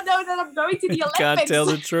 because you don't know that I'm going to the Olympics. Can't tell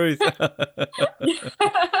the truth.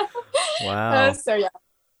 Wow. So, yeah.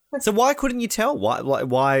 So why couldn't you tell?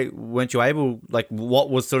 Why weren't you able, like, what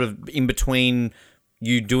was sort of in between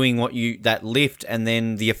you doing that lift and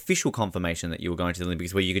then the official confirmation that you were going to the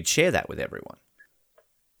Olympics where you could share that with everyone?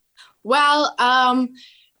 Well,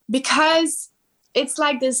 because it's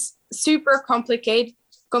like this super complicated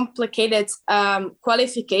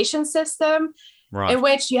qualification system, right, in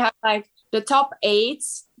which you have like the top 8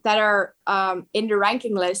 that are in the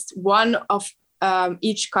ranking list, one of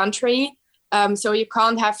each country. So you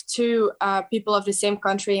can't have 2 people of the same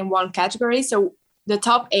country in one category. So the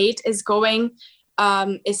top 8 is going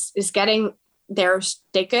is getting their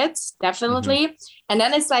tickets, definitely. Mm-hmm. And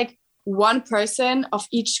then it's like one person of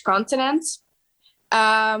each continent.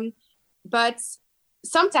 But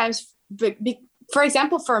sometimes, for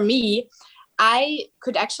example, for me, I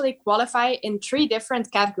could actually qualify in 3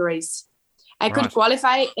 different categories. I could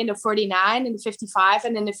qualify in the 49, in the 55,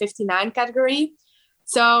 and in the 59 category.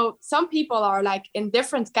 So some people are like in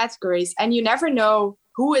different categories, and you never know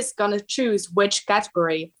who is going to choose which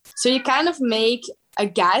category. So you kind of make a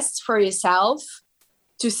guess for yourself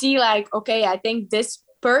to see like, okay, I think this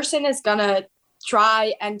person is going to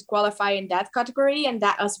try and qualify in that category and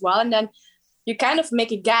that as well. And then you kind of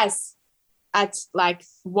make a guess at like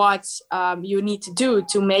what you need to do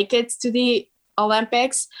to make it to the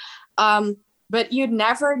Olympics. But you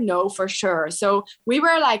never know for sure. So we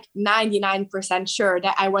were like 99% sure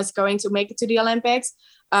that I was going to make it to the Olympics.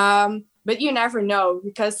 But you never know,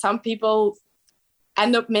 because some people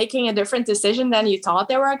end up making a different decision than you thought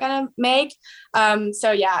they were going to make.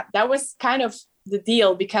 So yeah, that was kind of the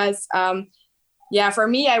deal, because for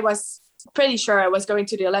me, I was pretty sure I was going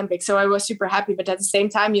to the Olympics. So I was super happy, but at the same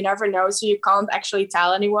time, you never know. So you can't actually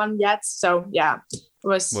tell anyone yet. So yeah, it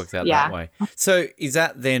was worked out that way. So is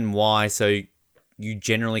that then why? So you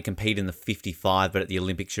generally compete in the 55, but at the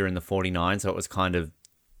Olympics you're in the 49. So it was kind of,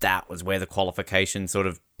 that was where the qualification sort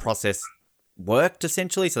of process worked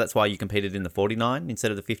essentially. So that's why you competed in the 49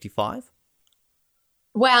 instead of the 55.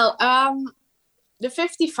 Well, the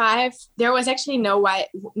 55, there was actually no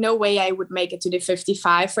way I would make it to the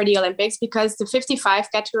 55 for the Olympics, because the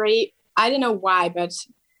 55 category, I don't know why, but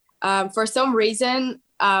for some reason,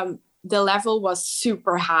 the level was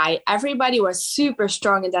super high. Everybody was super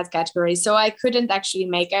strong in that category. So I couldn't actually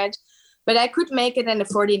make it, but I could make it in the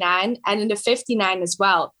 49 and in the 59 as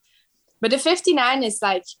well. But the 59 is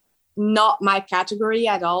like not my category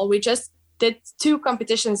at all. We just did 2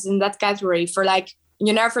 competitions in that category for like,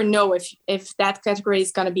 you never know if that category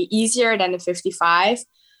is going to be easier than the 55,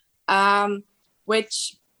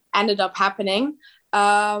 which ended up happening.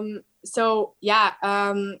 So yeah,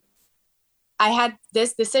 I had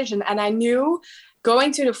this decision, and I knew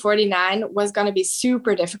going to the 49 was going to be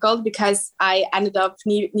super difficult, because I ended up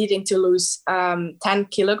needing to lose 10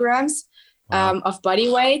 kilograms of body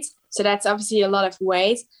weight. So that's obviously a lot of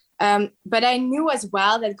weight. But I knew as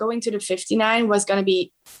well that going to the 59 was going to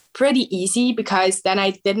be pretty easy, because then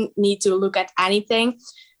I didn't need to look at anything.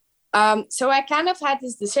 So I kind of had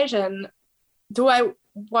this decision. Do I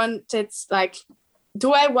want to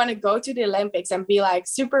go to the Olympics and be like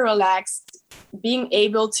super relaxed, being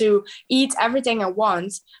able to eat everything I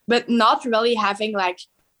want, but not really having like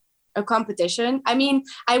a competition? I mean,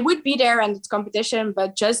 I would be there in the competition,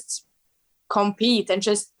 but just compete and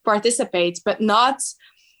just participate, but not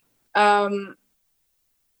then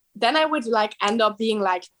I would like end up being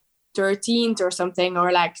like 13th or something,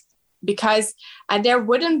 or like, because there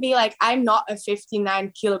wouldn't be like, I'm not a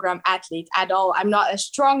 59 kilogram athlete at all. I'm not as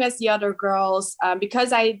strong as the other girls,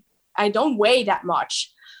 because I don't weigh that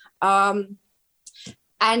much. And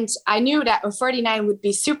I knew that a 49 would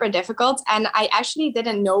be super difficult. And I actually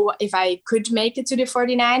didn't know if I could make it to the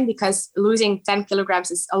 49, because losing 10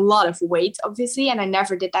 kilograms is a lot of weight, obviously. And I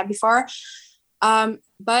never did that before.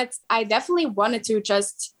 But I definitely wanted to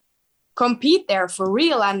just compete there for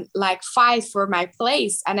real and like fight for my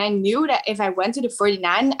place. And I knew that if I went to the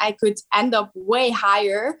 49, I could end up way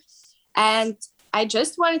higher. And I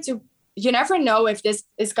just wanted to, you never know if this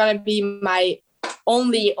is going to be my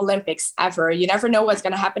only Olympics ever. You never know what's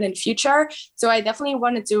going to happen in the future. So I definitely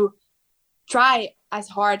wanted to try as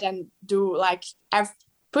hard and do like,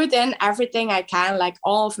 put in everything I can, like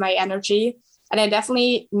all of my energy. And I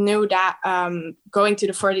definitely knew that going to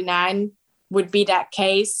the 49 would be that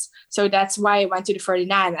case. So that's why I went to the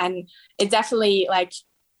 49. And it definitely like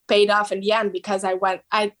paid off in the end, because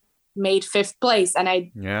I made 5th place, and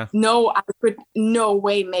I know I could no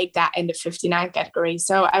way make that in the 59 category.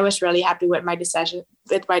 So I was really happy with my decision.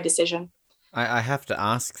 I have to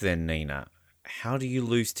ask then, Nina, how do you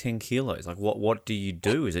lose 10 kilos? Like, what do you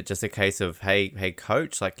do? Is it just a case of, hey,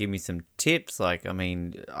 coach, like, give me some tips? Like, I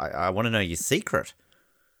mean, I want to know your secret.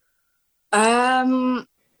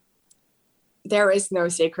 There is no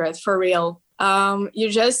secret, for real. You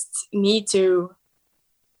just need to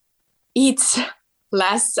eat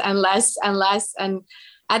less and less and less. And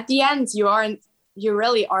at the end, you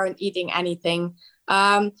really aren't eating anything.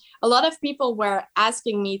 A lot of people were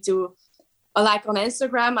asking me to, like on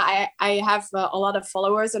Instagram, I have a lot of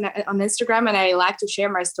followers on Instagram, and I like to share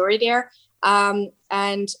my story there.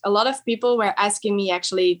 And a lot of people were asking me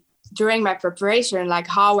actually during my preparation, like,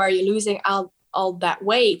 how are you losing all that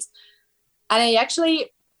weight? And I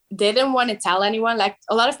actually didn't want to tell anyone. Like,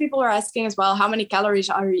 a lot of people were asking as well, how many calories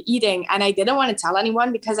are you eating? And I didn't want to tell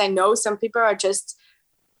anyone, because I know some people are just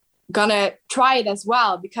gonna try it as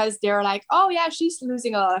well, because they're like, oh yeah, she's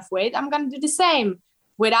losing a lot of weight, I'm gonna do the same,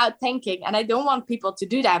 without thinking. And I don't want people to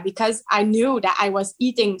do that, because I knew that I was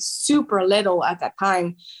eating super little at that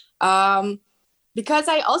time. Because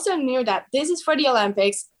I also knew that this is for the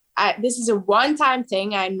Olympics. This is a one-time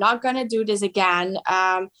thing. I'm not gonna do this again.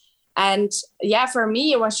 And yeah, for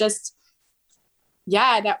me, it was just,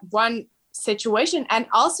 that one situation. And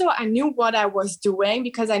also I knew what I was doing,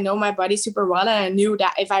 because I know my body super well. And I knew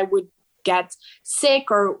that if I would get sick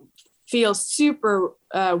or feel super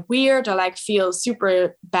weird, or like feel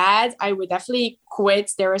super bad, I would definitely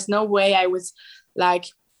quit. There was no way I was like,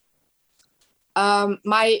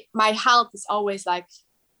 my health is always like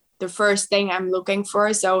the first thing I'm looking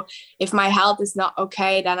for. So if my health is not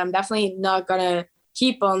okay, then I'm definitely not gonna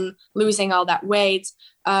keep on losing all that weight.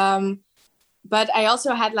 But I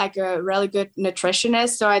also had like a really good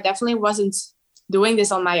nutritionist. So I definitely wasn't doing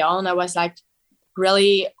this on my own. I was like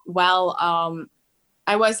really well.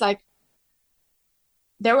 I was like,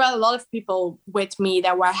 there were a lot of people with me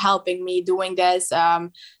that were helping me doing this.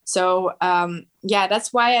 So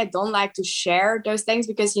that's why I don't like to share those things,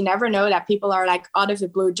 because you never know that people are like out of the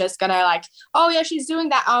blue just gonna like, oh yeah, she's doing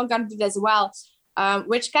that, I'm gonna do this as well,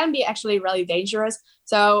 which can be actually really dangerous.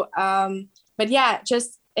 So, but yeah,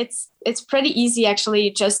 just it's pretty easy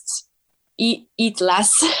actually. Just eat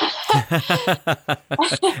less.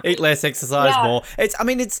 Eat less, exercise Yeah. more.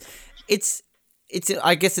 It's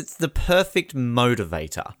I guess it's the perfect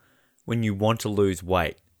motivator when you want to lose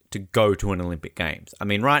weight to go to an Olympic Games. I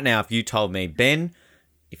mean, right now, if you told me, Ben,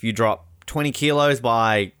 if you drop 20 kilos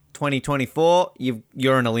by 2024,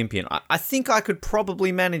 you're an Olympian. I think I could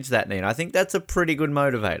probably manage that, Nina. I think that's a pretty good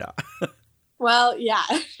motivator. Well, yeah,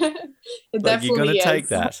 it Like, definitely you're going to is. take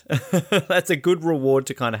that. That's a good reward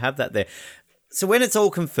to kind of have that there. So when it's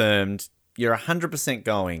all confirmed, you're 100%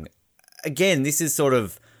 going. Again, this is sort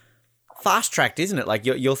of fast-tracked, isn't it? Like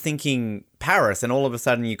you're thinking Paris, and all of a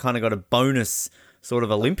sudden you kind of got a bonus sort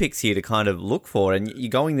of Olympics here to kind of look for, and you're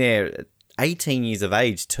going there at 18 years of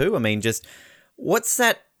age too. I mean, just what's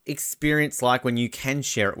that experience like when you can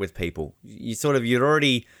share it with people? You'd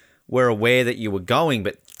already were aware that you were going,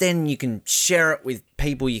 but then you can share it with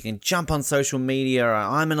people. You can jump on social media.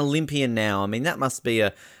 I'm an Olympian now. I mean, that must be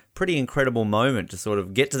a pretty incredible moment to sort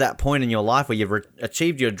of get to that point in your life where you've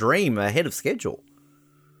achieved your dream ahead of schedule.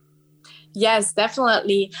 Yes,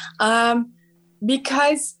 definitely.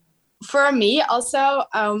 Because for me also,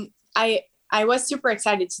 I was super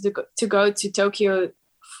excited to go to Tokyo,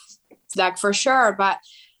 like for sure. But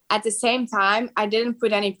at the same time, I didn't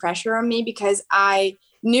put any pressure on me because I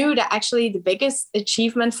knew that actually the biggest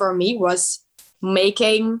achievement for me was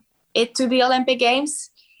making it to the Olympic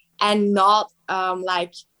Games and not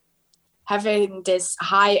like having this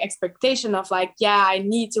high expectation of like, yeah, I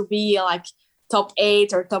need to be like top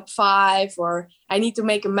 8 or top 5, or I need to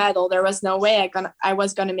make a medal. There was no way I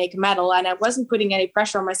was gonna make a medal, and I wasn't putting any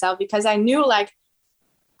pressure on myself because I knew like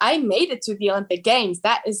I made it to the Olympic Games.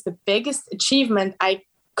 That is the biggest achievement I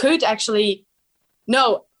could actually.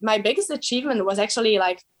 No, my biggest achievement was actually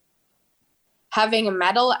like having a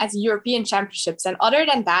medal at the European Championships. And other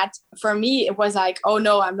than that, for me, it was like, oh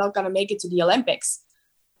no, I'm not gonna make it to the Olympics.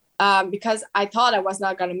 Because I thought I was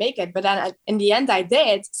not going to make it. But then in the end, I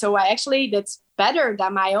did. So I actually did better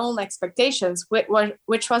than my own expectations,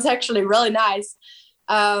 which was actually really nice.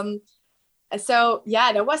 So,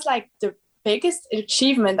 yeah, that was like the biggest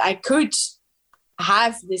achievement I could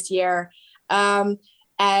have this year.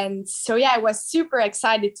 And so, yeah, I was super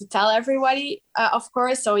excited to tell everybody, of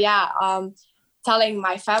course. So, yeah, telling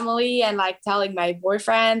my family and like telling my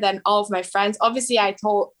boyfriend and all of my friends. Obviously, I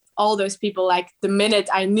told all those people like the minute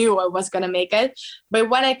I knew I was gonna make it, but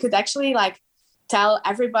when I could actually like tell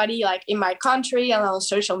everybody like in my country and on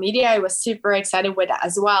social media, I was super excited with that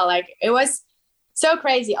as well. Like it was so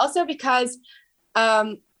crazy. Also because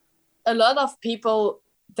a lot of people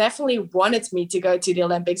definitely wanted me to go to the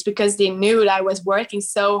Olympics because they knew that I was working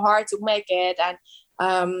so hard to make it,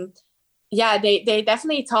 and yeah, they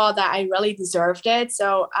definitely thought that I really deserved it.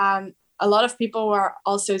 So a lot of people were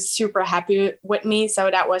also super happy with me.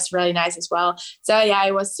 So that was really nice as well. So yeah,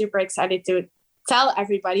 I was super excited to tell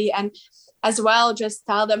everybody, and as well, just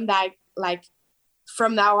tell them that like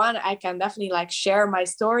from now on, I can definitely like share my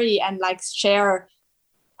story and like share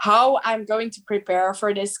how I'm going to prepare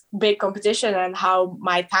for this big competition and how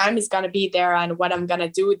my time is going to be there and what I'm going to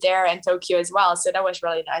do there in Tokyo as well. So that was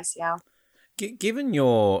really nice. Yeah. Given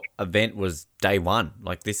your event was day one,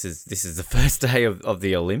 like this is the first day of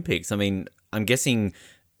the Olympics. I mean, I'm guessing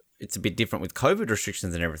it's a bit different with COVID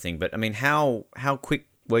restrictions and everything, but I mean, how quick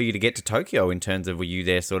were you to get to Tokyo in terms of, were you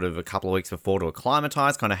there sort of a couple of weeks before to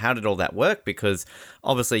acclimatize? Kind of how did all that work? Because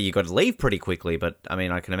obviously you got to leave pretty quickly, but I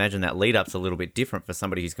mean, I can imagine that lead up's a little bit different for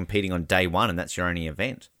somebody who's competing on day one and that's your only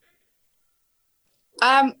event.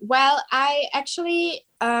 Well, I actually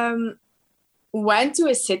went to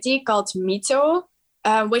a city called Mito,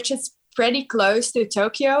 which is pretty close to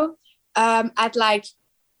Tokyo. At like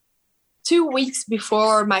 2 weeks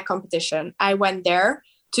before my competition, I went there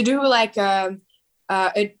to do like a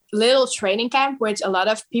little training camp with a lot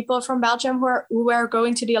of people from Belgium who were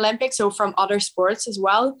going to the Olympics, so from other sports as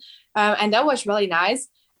well. And that was really nice.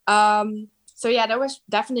 So yeah, that was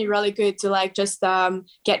definitely really good to like just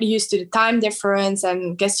get used to the time difference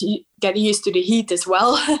and get used to the heat as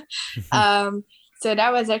well. So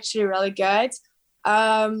that was actually really good.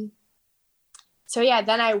 So yeah,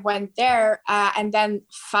 then I went there, and then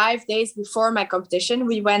 5 days before my competition,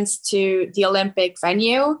 we went to the Olympic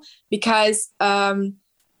venue because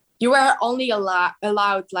you were only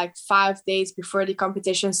allowed like 5 days before the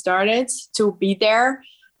competition started to be there.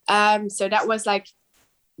 So that was like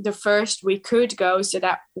the first we could go. So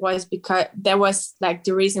that was because that was like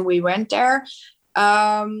the reason we went there.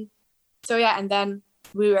 So yeah, and then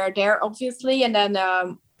we were there obviously, and then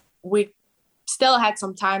we still had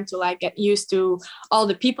some time to like get used to all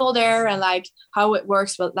the people there and like how it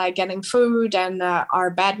works with like getting food and our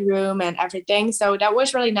bedroom and everything. So that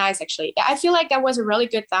was really nice actually. I feel like that was a really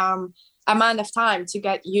good amount of time to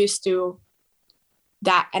get used to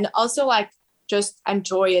that, and also like just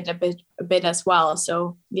enjoy it a bit as well.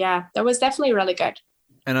 So yeah, that was definitely really good.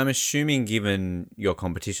 And I'm assuming, given your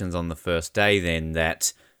competition's on the first day, then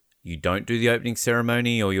that you don't do the opening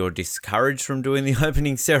ceremony, or you're discouraged from doing the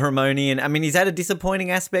opening ceremony. And I mean, is that a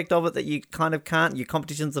disappointing aspect of it, that you kind of can't? Your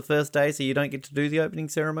competition's the first day, so you don't get to do the opening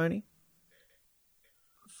ceremony?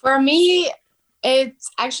 For me, it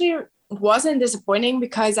actually wasn't disappointing,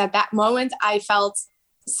 because at that moment I felt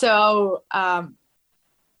so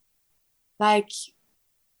like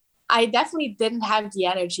I definitely didn't have the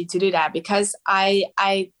energy to do that, because I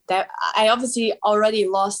obviously already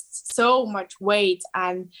lost so much weight,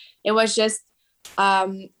 and it was just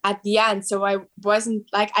at the end. So I wasn't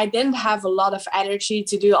like, I didn't have a lot of energy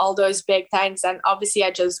to do all those big things. And obviously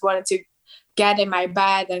I just wanted to get in my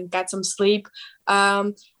bed and get some sleep.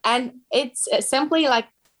 And it's simply like,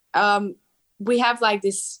 we have like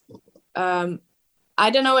this, I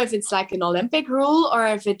don't know if it's like an Olympic rule or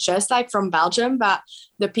if it's just like from Belgium, but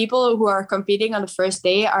the people who are competing on the first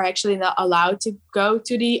day are actually not allowed to go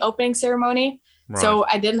to the opening ceremony. Right. So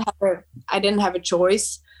I didn't have a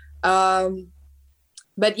choice.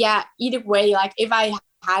 But yeah, either way, like if I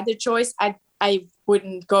had the choice, I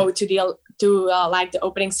wouldn't go to like the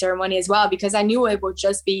opening ceremony as well, because I knew it would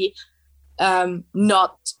just be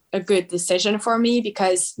not a good decision for me,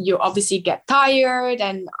 because you obviously get tired,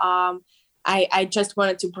 and I just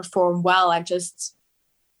wanted to perform well, and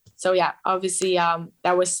so yeah, obviously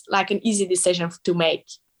that was like an easy decision to make.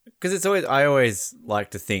 Because I always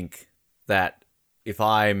like to think that if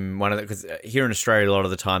I'm one of the, because here in Australia a lot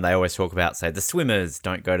of the time they always talk about, say, the swimmers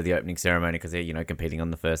don't go to the opening ceremony because they're, competing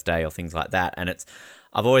on the first day or things like that, and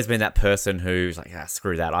I've always been that person who's like,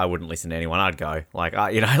 screw that, I wouldn't listen to anyone, I'd go. Like,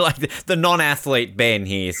 like the non-athlete Ben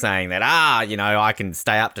here saying that, I can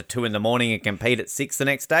stay up to 2 a.m. and compete at 6 the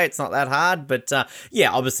next day. It's not that hard. But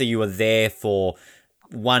yeah, obviously you were there for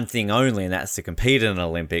one thing only, and that's to compete in an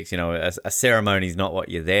Olympics. A ceremony is not what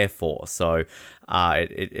you're there for. So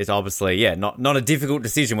it's obviously, not a difficult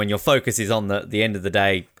decision when your focus is on the end of the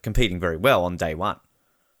day, competing very well on day one.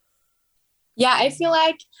 Yeah, I feel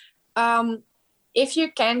like if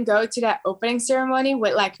you can go to that opening ceremony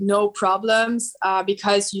with like no problems,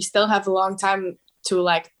 because you still have a long time to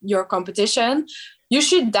like your competition, you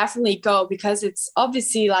should definitely go, because it's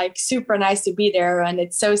obviously like super nice to be there, and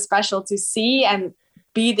it's so special to see and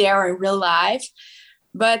be there in real life.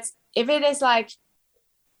 But if it is like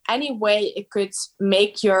any way it could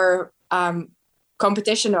make your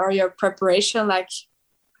competition or your preparation like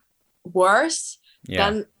worse,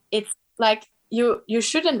 then it's like you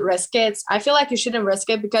shouldn't risk it. I feel like you shouldn't risk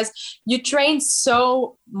it, because you train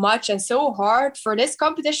so much and so hard for this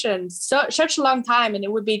competition, such a long time, and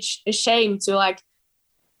it would be a shame to like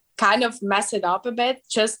kind of mess it up a bit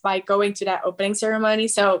just by going to that opening ceremony.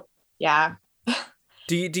 So yeah.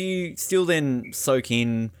 Do you still then soak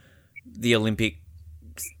in the Olympic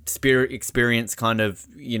spirit experience, kind of,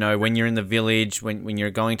 when you're in the village, when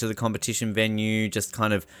you're going to the competition venue, just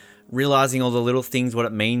kind of realizing all the little things, what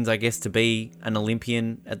it means, I guess, to be an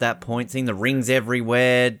Olympian at that point, seeing the rings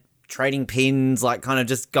everywhere, trading pins, like kind of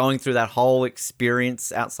just going through that whole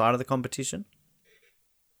experience outside of the competition?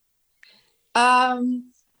 I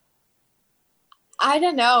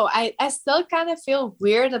don't know. I still kind of feel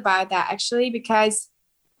weird about that, actually, because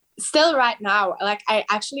still right now, like I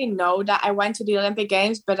actually know that I went to the Olympic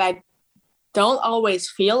Games, but I don't always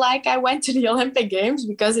feel like I went to the Olympic Games,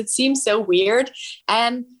 because it seems so weird.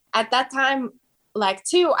 And at that time, like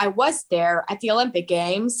too, I was there at the Olympic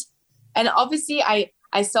Games, and obviously I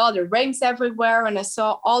saw the rings everywhere, and I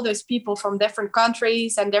saw all those people from different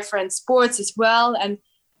countries and different sports as well. And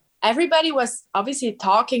everybody was obviously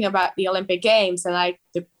talking about the Olympic Games and like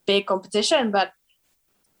the big competition, but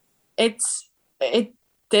it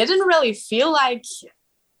didn't really feel like,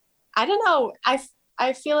 I don't know.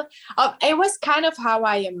 I feel it was kind of how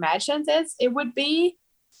I imagined it would be,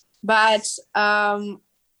 but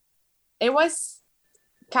it was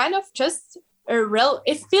kind of just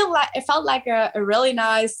it felt like a really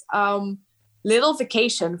nice little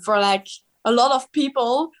vacation for like a lot of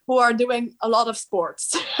people who are doing a lot of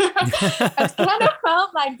sports. It kind of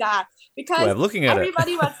felt like that, because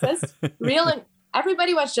everybody was just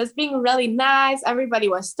everybody was just being really nice. Everybody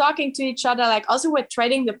was talking to each other, like also with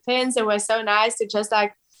trading the pins. It was so nice to just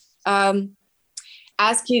like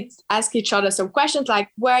ask each other some questions, like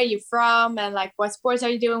where are you from, and like what sports are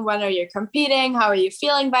you doing, when are you competing, how are you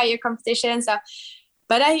feeling about your competition. So,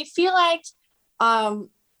 but I feel like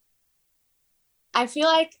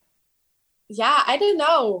yeah, I don't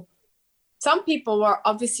know. some people were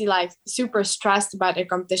obviously like super stressed about their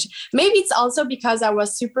competition. Maybe it's also because I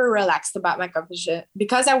was super relaxed about my competition,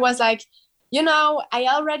 because I was like, I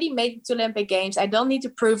already made it to Olympic Games. I don't need to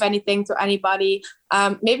prove anything to anybody.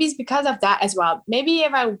 Maybe it's because of that as well. Maybe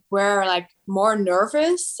if I were like more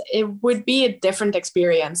nervous, it would be a different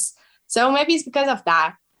experience. So maybe it's because of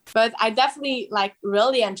that. But I definitely like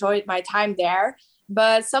really enjoyed my time there.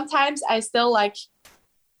 But sometimes I still like,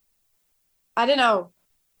 I don't know.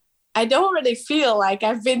 I don't really feel like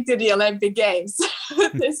I've been to the Olympic Games.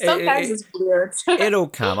 Sometimes it's weird. It'll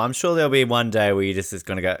come. I'm sure there'll be one day where you're just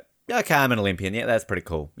going to go, okay, I'm an Olympian. Yeah, that's pretty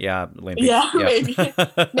cool. Yeah, Olympics. Yeah, maybe.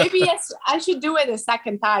 Maybe yes, I should do it a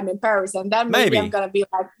second time in Paris, and then maybe I'm going to be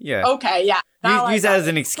like, okay, yeah. Use that as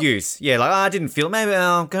an excuse. Yeah, like, I didn't feel it. Maybe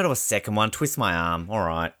I'll go to a second one, twist my arm. All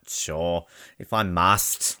right, sure. If I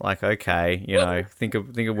must, like, okay, think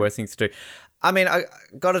of worse things to do. I mean, I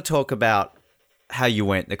got to talk about how you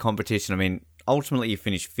went, the competition. I mean, ultimately you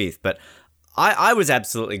finished 5th, but I was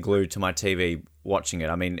absolutely glued to my TV watching it.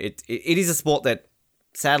 I mean, it is a sport that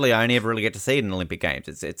sadly I only ever really get to see it in Olympic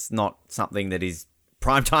Games. It's not something that is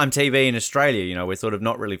primetime TV in Australia. We're sort of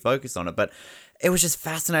not really focused on it, but it was just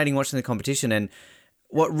fascinating watching the competition. And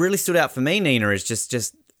what really stood out for me, Nina, is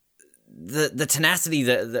just the tenacity,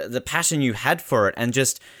 the passion you had for it, and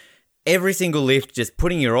just every single lift, just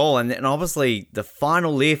putting your all. And obviously the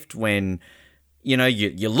final lift when you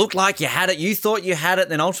looked like you had it, you thought you had it,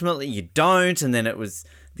 then ultimately you don't, and then it was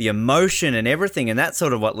the emotion and everything, and that's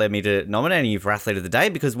sort of what led me to nominating you for Athlete of the Day,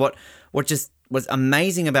 because what just was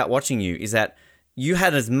amazing about watching you is that you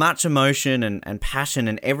had as much emotion and passion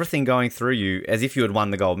and everything going through you as if you had won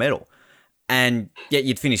the gold medal, and yet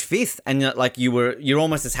you'd finished 5th, and like you're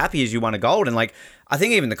almost as happy as you won a gold. And like I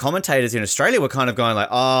think even the commentators in Australia were kind of going like,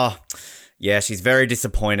 oh, yeah, she's very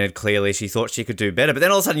disappointed. Clearly, she thought she could do better. But then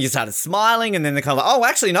all of a sudden you started smiling, and then they're kind of like, oh,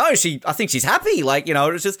 actually, no, I think she's happy. Like,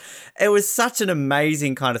 it was such an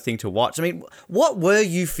amazing kind of thing to watch. I mean, what were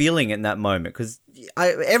you feeling in that moment? Because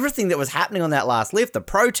everything that was happening on that last lift, the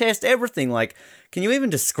protest, everything, like, can you even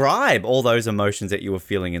describe all those emotions that you were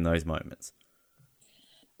feeling in those moments?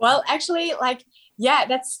 Well, actually, like, yeah,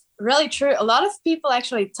 that's really true. A lot of people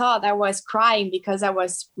actually thought I was crying because I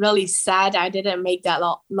was really sad I didn't make that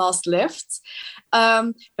last lift.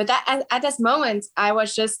 But at this moment, I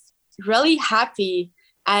was just really happy,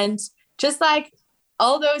 and just like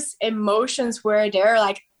all those emotions were there,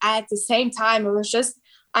 like at the same time. It was just,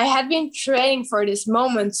 I had been training for this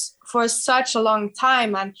moment for such a long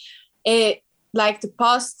time, and it, like, the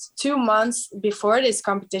past 2 months before this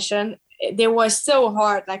competition, they were so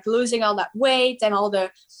hard, like losing all that weight and all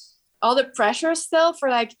the pressure still for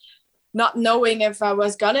like not knowing if I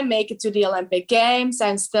was gonna make it to the Olympic Games,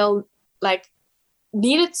 and still like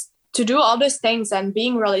needed to do all those things and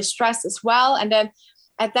being really stressed as well. And then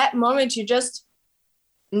at that moment, you just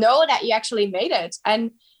know that you actually made it,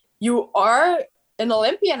 and you are an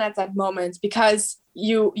Olympian at that moment, because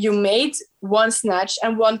you made one snatch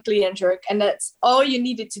and one clean and jerk, and that's all you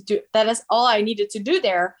needed to do. That is all I needed to do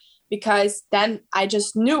there, because then I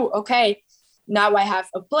just knew, okay, now I have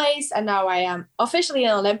a place, and now I am officially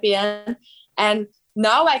an Olympian, and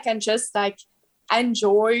now I can just like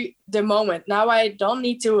enjoy the moment. Now I don't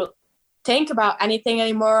need to think about anything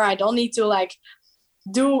anymore. I don't need to like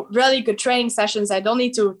do really good training sessions. I don't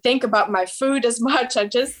need to think about my food as much. I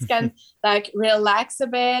just can like relax a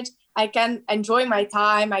bit. I can enjoy my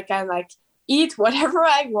time. I can like eat whatever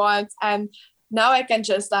I want. And now I can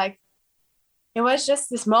just like, it was just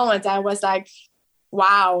this moment. I was like,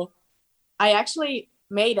 wow, I actually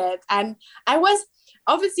made it. And I was,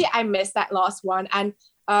 obviously I missed that last one. And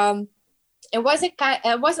it was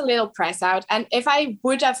a little press out. And if I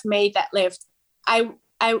would have made that lift, I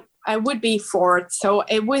would be 4th. So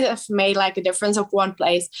it would have made like a difference of 1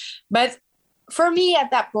 place. But for me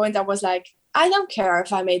at that point, I was like, I don't care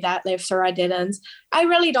if I made that lift or I didn't. I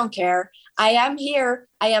really don't care. I am here.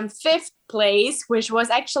 I am 5th place, which was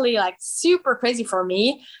actually like super crazy for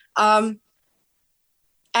me. And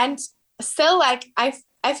still, like, I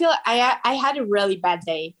feel I had a really bad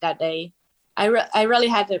day that day. I really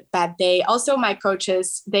had a bad day. Also, my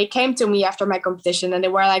coaches, they came to me after my competition and they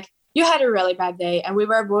were like, you had a really bad day. And we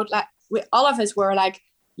were both like, all of us were like,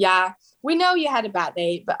 yeah, we know you had a bad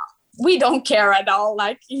day, but we don't care at all.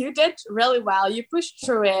 Like, you did really well. You pushed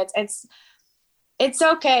through it. It's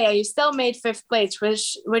okay. You still made 5th place,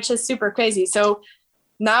 which is super crazy. So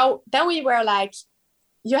then we were like,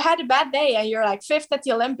 you had a bad day and you're like 5th at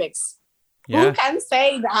the Olympics. Yeah. Who can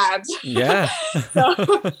say that? Yeah. So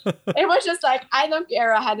it was just like, I don't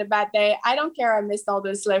care I had a bad day. I don't care I missed all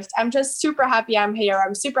this lift. I'm just super happy I'm here.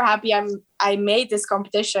 I'm super happy I made this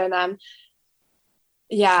competition. And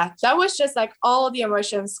yeah, that was just like all the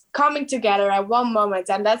emotions coming together at one moment.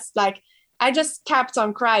 And that's like, I just kept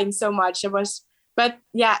on crying so much. But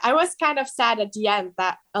yeah, I was kind of sad at the end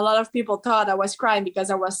that a lot of people thought I was crying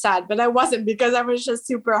because I was sad, but I wasn't, because I was just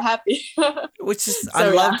super happy. Which is, So, I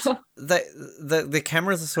loved yeah. the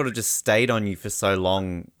cameras sort of just stayed on you for so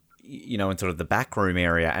long, in sort of the back room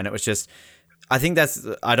area. And it was just, I think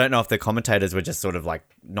I don't know if the commentators were just sort of like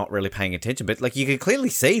not really paying attention, but like you could clearly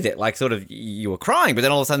see that like sort of you were crying, but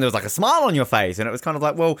then all of a sudden there was like a smile on your face. And it was kind of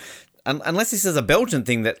like, well, unless this is a Belgian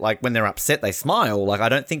thing that like when they're upset, they smile. Like, I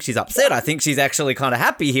don't think she's upset. I think she's actually kind of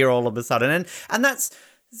happy here all of a sudden. And that's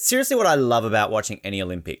seriously what I love about watching any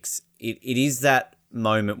Olympics. It is that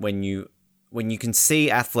moment when you can see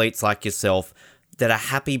athletes like yourself that are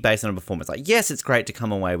happy based on a performance. Like, yes, it's great to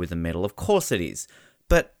come away with a medal. Of course it is.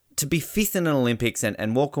 But to be fifth in an Olympics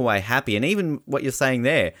and walk away happy, and even what you're saying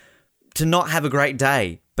there, to not have a great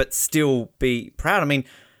day, but still be proud. I mean,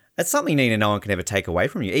 it's something, Nina, no one can ever take away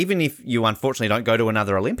from you. Even if you unfortunately don't go to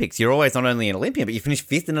another Olympics, you're always not only an Olympian, but you finish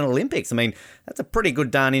fifth in an Olympics. I mean, that's a pretty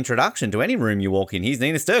good darn introduction to any room you walk in. Here's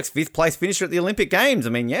Nina Sturks, fifth place finisher at the Olympic Games. I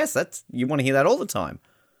mean, yes, you want to hear that all the time.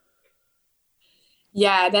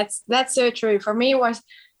 Yeah, that's so true. For me,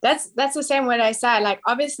 that's the same what I said. Like,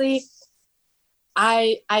 obviously,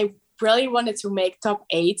 I really wanted to make top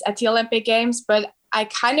 8 at the Olympic Games, but I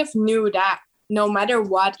kind of knew that no matter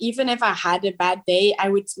what, even if I had a bad day, I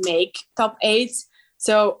would make top 8.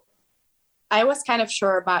 So I was kind of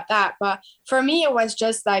sure about that. But for me, it was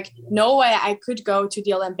just like, no way I could go to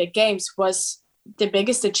the Olympic Games was the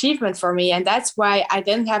biggest achievement for me. And that's why I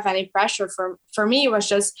didn't have any pressure. For me, it was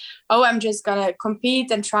just, oh, I'm just going to compete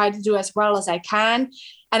and try to do as well as I can.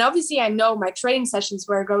 And obviously, I know my training sessions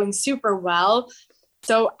were going super well.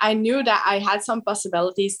 So I knew that I had some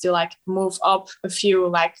possibilities to like move up a few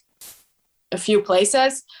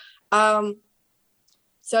places.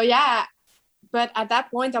 So yeah, but at that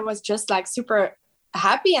point I was just like super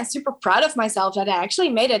happy and super proud of myself that I actually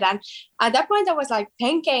made it. And at that point I was like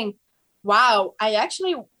thinking, wow, I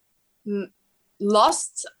actually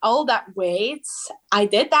lost all that weight. I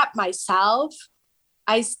did that myself.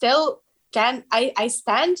 I still can, I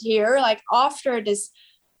stand here like after this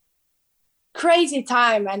crazy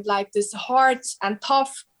time and like this hard and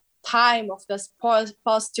tough time of this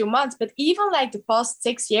past 2 months, but even like the past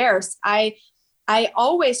 6 years, I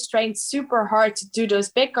always trained super hard to do those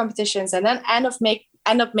big competitions and then end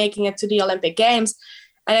up making it to the Olympic Games.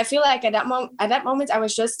 And I feel like at that moment I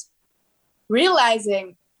was just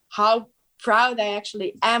realizing how proud I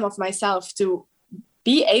actually am of myself to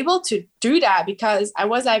be able to do that, because I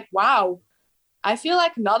was like, wow, I feel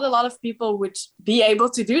like not a lot of people would be able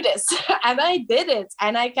to do this. And I did it.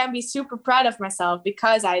 And I can be super proud of myself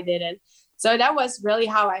because I did it. So that was really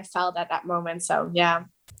how I felt at that moment. So, yeah.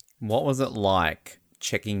 What was it like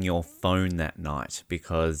checking your phone that night?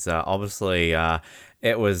 Because obviously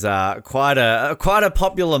it was quite a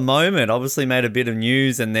popular moment. Obviously made a bit of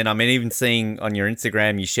news. And then, I mean, even seeing on your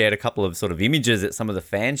Instagram, you shared a couple of sort of images that some of the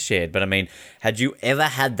fans shared. But I mean, had you ever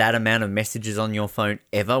had that amount of messages on your phone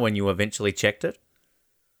ever when you eventually checked it?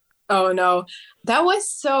 Oh, no. That was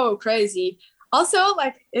so crazy. Also,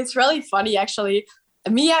 like, it's really funny, actually.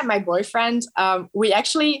 Me and my boyfriend, we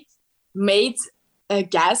actually made a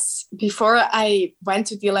guess before I went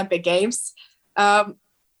to the Olympic Games.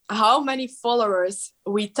 How many followers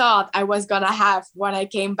we thought I was going to have when I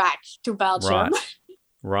came back to Belgium.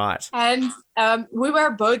 Right. And we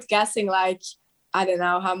were both guessing, like, I don't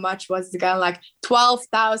know how much was the gun, like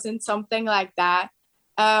 12,000, something like that.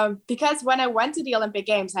 Because when I went to the Olympic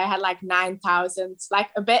Games, I had like 9,000, like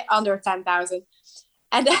a bit under 10,000.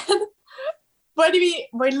 And then when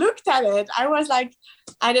we looked at it, I was like,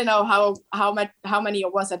 I don't know how many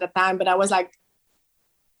it was at the time, but I was like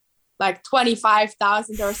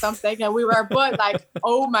 25,000 or something. And we were both like,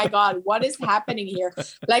 oh my God, what is happening here?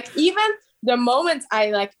 Like, even the moment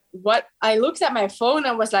I looked at my phone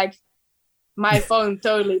and was like, my phone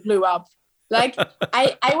totally blew up. Like,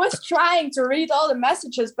 I was trying to read all the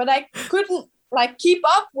messages, but I couldn't like keep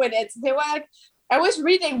up with it. They were like, I was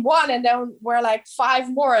reading one and then were like 5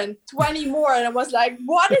 more and 20 more. And I was like,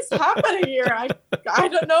 what is happening here? I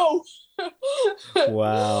don't know.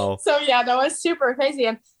 Wow. So yeah, that was super crazy.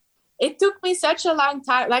 And it took me such a long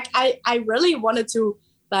time. Like, I really wanted to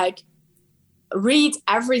like read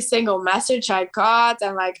every single message I got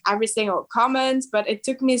and like every single comment, but it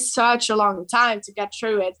took me such a long time to get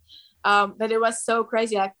through it. But it was so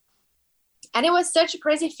crazy. Like, and it was such a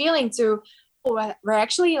crazy feeling to, we're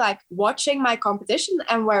actually like watching my competition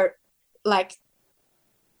and we're like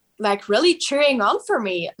really cheering on for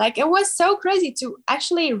me. Like, it was so crazy to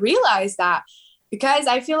actually realize that, because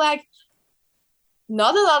I feel like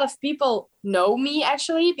not a lot of people know me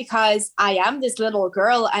actually, because I am this little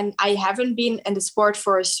girl and I haven't been in the sport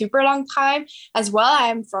for a super long time as well. I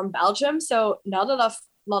am from Belgium, so not a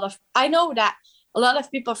lot of I know that a lot of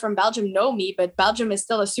people from Belgium know me, but Belgium is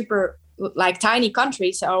still a super like tiny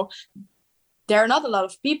country, so there are not a lot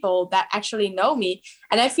of people that actually know me.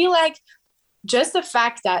 And I feel like just the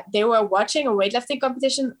fact that they were watching a weightlifting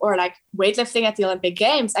competition or like weightlifting at the Olympic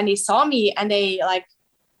Games and they saw me and they like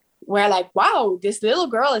were like, wow, this little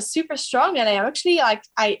girl is super strong and I actually like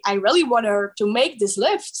I really want her to make this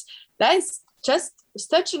lift. That is just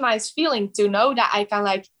such a nice feeling to know that I can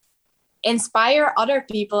like inspire other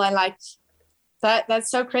people. And like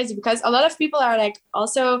that's so crazy, because a lot of people are like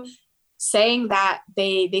also saying that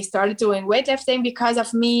they started doing weightlifting because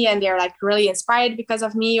of me and they're like really inspired because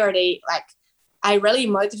of me, or they like I really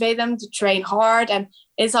motivate them to train hard. And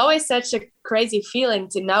it's always such a crazy feeling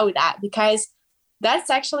to know that, because that's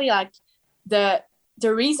actually like the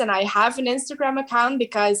reason I have an Instagram account,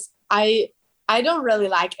 because I don't really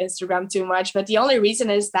like Instagram too much, but the only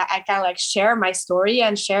reason is that I can like share my story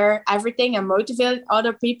and share everything and motivate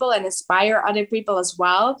other people and inspire other people as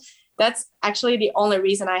well. That's actually the only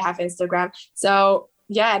reason I have Instagram. So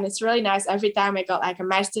yeah, and it's really nice every time I got like a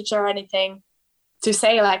message or anything to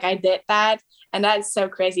say like I did that. And that's so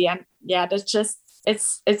crazy. And yeah, that's just,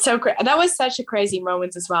 it's so great. That was such a crazy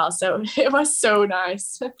moment as well. So it was so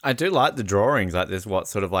nice. I do like the drawings. Like there's what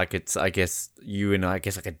sort of like it's, I guess you in, I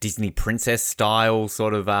guess like a Disney princess style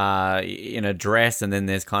sort of in a dress. And then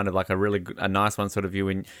there's kind of like a nice one sort of you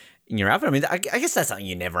in your outfit. I mean, I guess that's something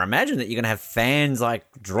you never imagined, that you're going to have fans like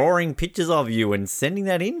drawing pictures of you and sending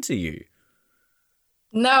that in to you.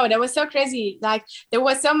 No, that was so crazy. Like there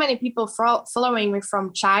was so many people following me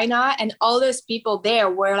from China, and all those people there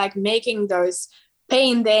were like making those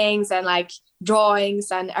paintings and like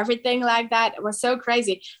drawings and everything like that. It was so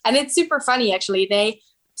crazy. And it's super funny, actually. They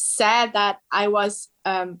said that I was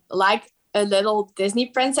like a little Disney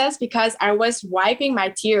princess because I was wiping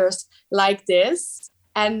my tears like this.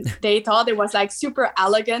 And they thought it was like super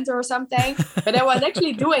elegant or something. But I was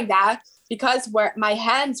actually doing that because my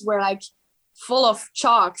hands were like full of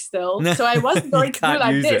chalk still. So I wasn't going to do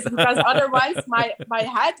like this because otherwise my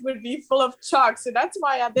head would be full of chalk. So that's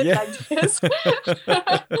why I did like this.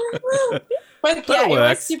 But yeah, it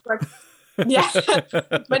was super. Yeah,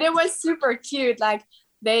 but it was super cute. Like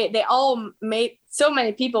they all made, so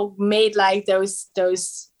many people made like those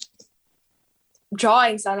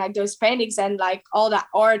drawings and like those paintings and like all that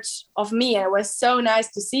art of me. And it was so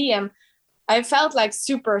nice to see him. I felt like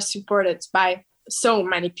super supported by so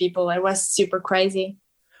many people. It was super crazy.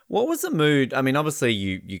 What was the mood? I mean, obviously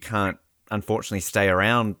you can't unfortunately stay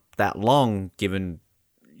around that long given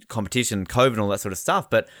competition, COVID and all that sort of stuff,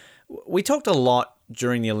 but we talked a lot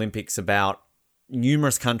during the Olympics about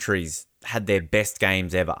numerous countries had their best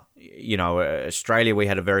games ever. You know, Australia, we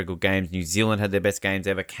had a very good games. New Zealand had their best games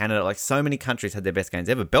ever. Canada, like so many countries had their best games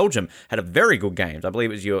ever. Belgium had a very good games. I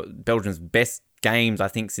believe it was Belgium's best games, I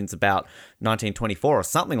think, since about 1924 or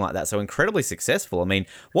something like that. So incredibly successful. I mean,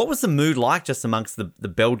 what was the mood like just amongst the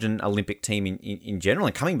Belgian Olympic team in general?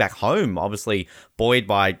 And coming back home, obviously buoyed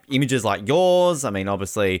by images like yours. I mean,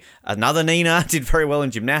 obviously another Nina did very well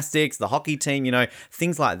in gymnastics, the hockey team, you know,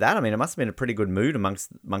 things like that. I mean, it must have been a pretty good mood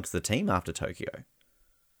amongst the team after Tokyo.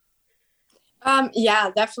 Yeah,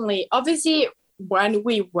 definitely. Obviously, when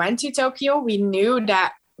we went to Tokyo, we knew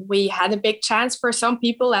that we had a big chance for some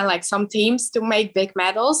people and like some teams to make big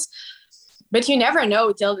medals, but you never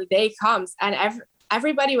know till the day comes. And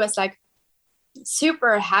everybody was like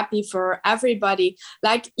super happy for everybody.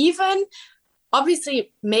 Like even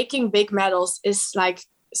obviously making big medals is like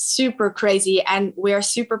super crazy, and we are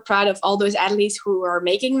super proud of all those athletes who are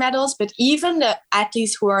making medals. But even the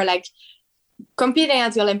athletes who are like competing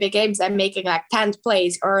at the Olympic Games and making like 10th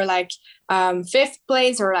place or like 5th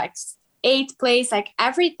place or like 8th place, like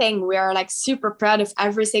everything, we are like super proud of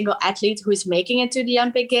every single athlete who's making it to the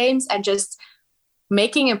Olympic Games and just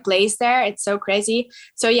making a place there. It's so crazy.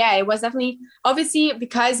 So yeah, it was definitely, obviously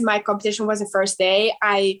because my competition was the first day,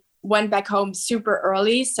 I went back home super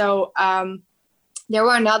early. So there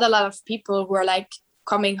were not a lot of people who were like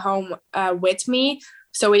coming home with me.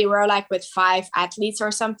 So we were like with 5 athletes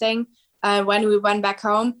or something when we went back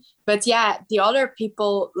home. But yeah, the other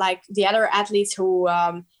people, like the other athletes who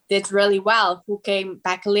did really well, who came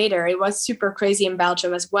back later, it was super crazy in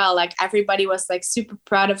Belgium as well. Like everybody was like super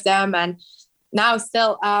proud of them. And now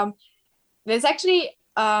still, there's actually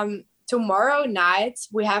tomorrow night,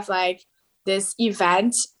 we have like this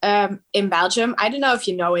event in Belgium. I don't know if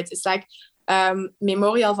you know it. It's like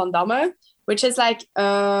Memorial van Damme, which is like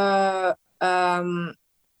an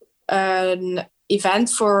event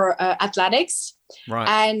for athletics. Right.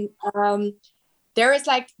 And there is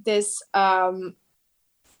like this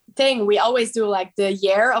thing we always do, like the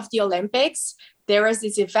year of the Olympics. There is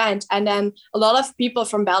this event, and then a lot of people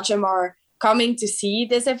from Belgium are coming to see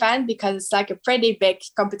this event because it's like a pretty big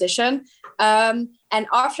competition. And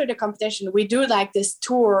after the competition, we do like this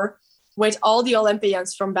tour with all the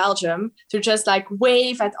Olympians from Belgium to just like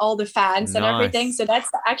wave at all the fans and everything. So that's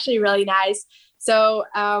actually really nice. So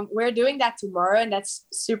we're doing that tomorrow, and that's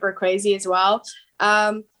super crazy as well.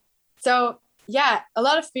 So yeah, a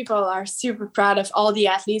lot of people are super proud of all the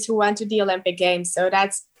athletes who went to the Olympic Games. So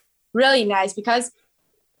that's really nice because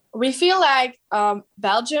we feel like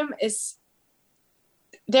Belgium is,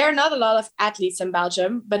 there are not a lot of athletes in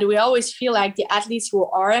Belgium, but we always feel like the athletes who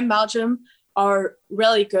are in Belgium are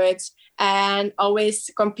really good and always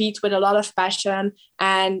compete with a lot of passion.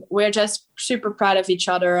 And we're just super proud of each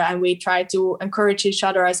other, and we try to encourage each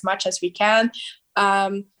other as much as we can.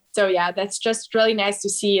 So yeah, that's just really nice to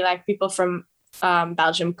see like people from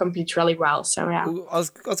Belgium compete really well. So yeah. I was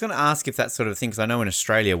going to ask if that sort of thing, because I know in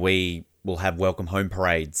Australia we will have welcome home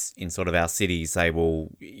parades in sort of our cities. They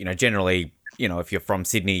will, generally, if you're from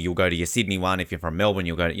Sydney, you'll go to your Sydney one. If you're from Melbourne,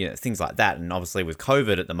 you'll go to, things like that. And obviously with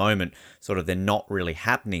COVID at the moment, sort of they're not really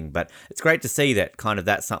happening. But it's great to see that kind of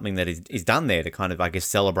that's something that is done there to kind of, I guess,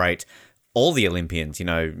 celebrate all the Olympians,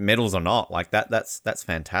 medals or not. Like that's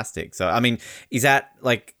fantastic. So, I mean, is that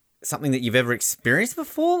like something that you've ever experienced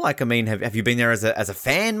before? Like, I mean, have you been there as a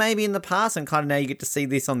fan maybe in the past, and kind of now you get to see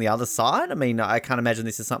this on the other side? I mean, I can't imagine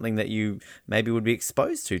this is something that you maybe would be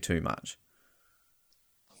exposed to too much.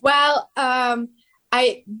 Well,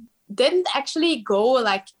 I didn't actually go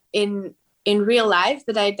like in real life,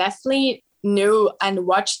 but I definitely knew and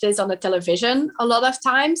watched this on the television a lot of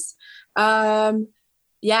times.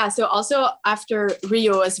 Yeah, so also after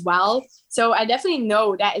Rio as well. So I definitely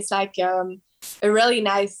know that it's like a really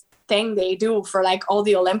nice thing they do for like all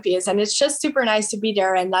the Olympians, and it's just super nice to be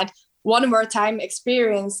there and like one more time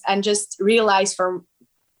experience and just realize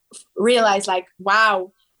like,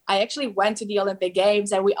 wow, I actually went to the Olympic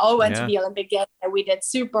Games, and we all went to the Olympic Games, and we did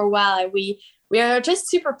super well, and we are just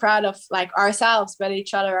super proud of like ourselves, but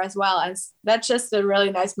each other as well. And that's just a really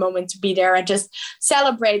nice moment to be there and just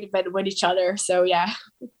celebrate a bit with each other. So yeah.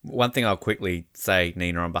 One thing I'll quickly say,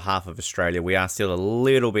 Nina, on behalf of Australia, we are still a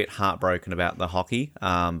little bit heartbroken about the hockey,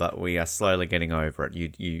 but we are slowly getting over it.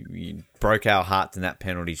 You broke our hearts in that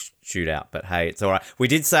penalty shootout, but hey, it's all right. We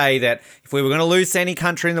did say that if we were going to lose to any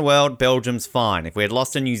country in the world, Belgium's fine. If we had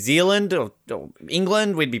lost to New Zealand or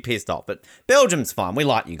England, we'd be pissed off. But Belgium's fine. We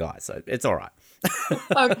like you guys, so it's all right.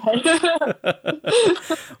 Okay.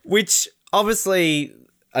 Which obviously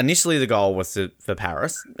initially the goal was for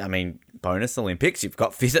Paris. I mean, bonus Olympics. You've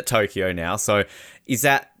got fit at Tokyo now. So is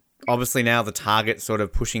that obviously now the target sort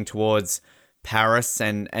of pushing towards Paris?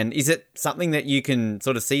 And is it something that you can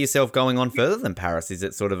sort of see yourself going on further than Paris? Is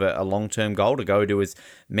it sort of a long-term goal to go to as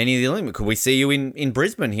many of the Olympics? Could we see you in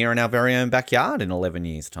Brisbane here in our very own backyard in 11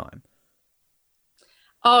 years' time?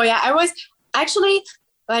 Oh, yeah. I was actually...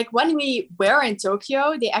 like when we were in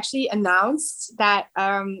Tokyo, they actually announced that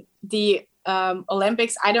the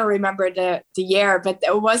Olympics, I don't remember the year, but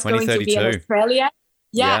it was going to be in Australia.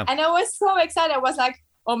 Yeah. And I was so excited. I was like,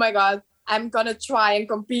 oh my God, I'm going to try and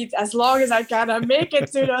compete as long as I can and make it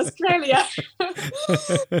to Australia.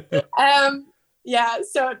 Yeah,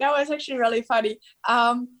 so that was actually really funny.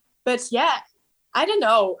 But yeah, I don't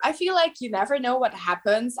know. I feel like you never know what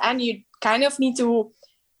happens, and you kind of need to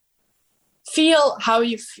feel how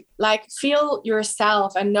you feel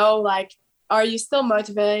yourself and know, like, are you still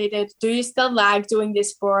motivated? Do you still like doing this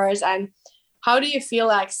sport? And how do you feel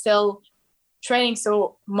like still training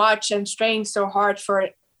so much and training so hard for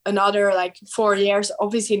another like 4 years?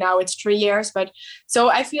 Obviously now it's 3 years, but so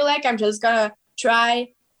I feel like I'm just gonna try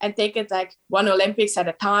and take it like one Olympics at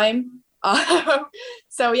a time.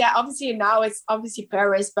 So yeah, obviously now it's obviously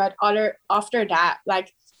Paris, but after that,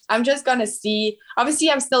 like, I'm just gonna see.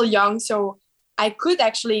 Obviously, I'm still young, so I could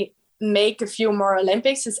actually make a few more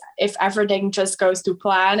Olympics if everything just goes to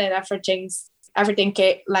plan and everything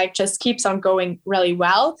like just keeps on going really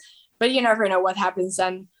well. But you never know what happens,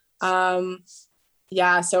 and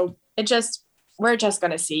yeah. So we're just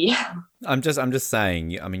gonna see. I'm just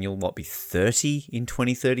saying. I mean, you'll be 30 in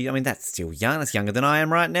 2030. I mean, that's still young. That's younger than I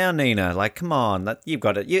am right now, Nina. Like, come on, you've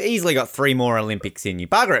got it. You easily got 3 more Olympics in you.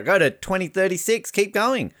 Bugger it. Go to 2036. Keep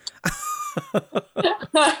going.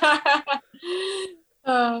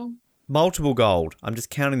 Multiple gold. I'm just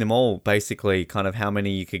counting them all, basically, kind of how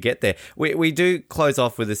many you could get there. We do close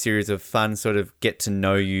off with a series of fun sort of get to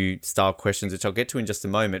know you style questions, which I'll get to in just a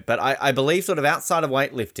moment. But I believe sort of outside of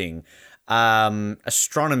weightlifting,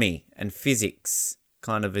 astronomy and physics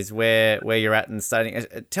kind of is where you're at in studying.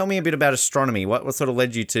 Tell me a bit about astronomy. What sort of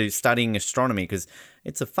led you to studying astronomy? Because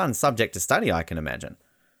it's a fun subject to study, I can imagine.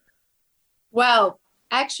 Well,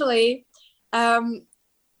 actually,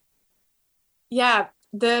 yeah,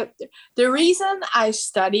 the reason I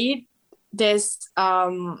studied this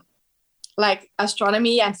like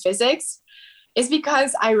astronomy and physics is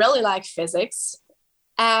because I really like physics.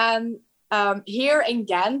 And here in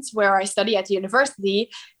Ghent, where I study at the university,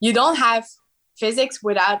 you don't have physics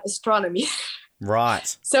without astronomy.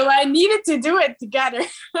 Right. So I needed to do it together.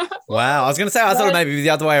 Wow. I was going to say, I thought it maybe the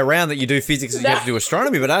other way around, that you do physics and you have to do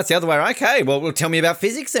astronomy, but no, it's the other way. Okay. Well, tell me about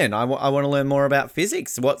physics then. I want to learn more about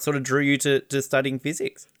physics. What sort of drew you to studying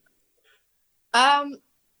physics?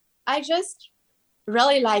 I just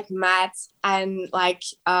really like maths and like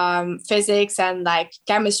physics and like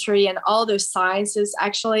chemistry and all those sciences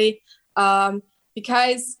actually,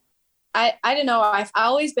 because I don't know, I've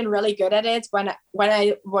always been really good at it when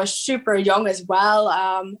I was super young as well.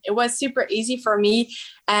 It was super easy for me,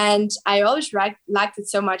 and I always liked it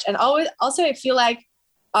so much. And also I feel like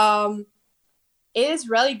it is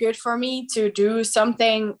really good for me to do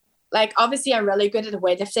something. Like, obviously I'm really good at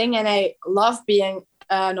weightlifting, and I love being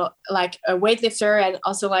like a weightlifter and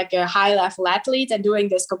also like a high level athlete and doing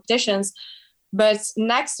these competitions. But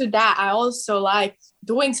next to that, I also like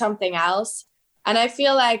doing something else. And I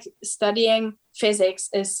feel like studying physics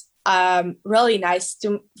is really nice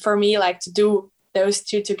for me, like to do those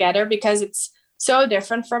two together, because it's so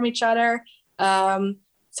different from each other.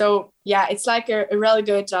 So yeah, it's like a really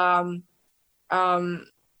good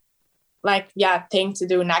thing to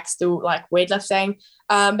do next to like weightlifting.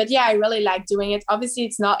 But yeah, I really like doing it. Obviously,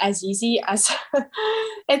 it's not as easy as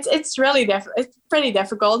it's really it's pretty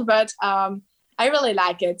difficult, but I really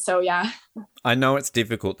like it. So yeah. I know it's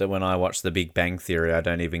difficult that when I watch The Big Bang Theory, I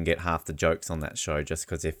don't even get half the jokes on that show just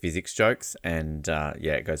because they're physics jokes. And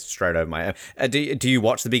it goes straight over my head. Do you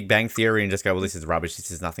watch The Big Bang Theory and just go, well, this is rubbish, this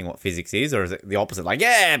is nothing what physics is? Or is it the opposite? Like,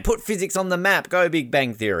 yeah, put physics on the map, go Big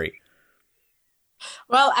Bang Theory.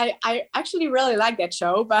 Well, I actually really like that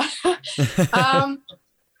show, but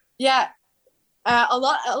yeah, a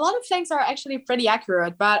lot of things are actually pretty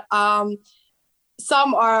accurate, but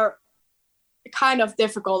some are kind of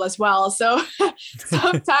difficult as well. So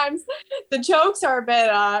sometimes the jokes are a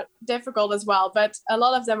bit difficult as well, but a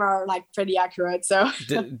lot of them are like pretty accurate. So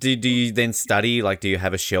do you then study, like, do you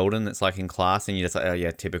have a Sheldon that's like in class and you're just like, oh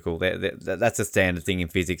yeah, typical, that's a standard thing in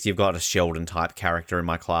physics, you've got a Sheldon type character in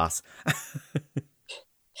my class?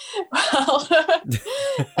 Well,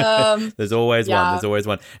 there's always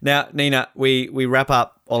one. Now, Nina, we wrap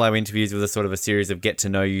up all our interviews with a sort of a series of get to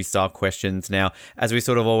know you style questions. Now, as we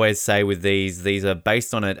sort of always say with these are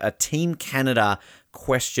based on a Team Canada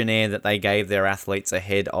questionnaire that they gave their athletes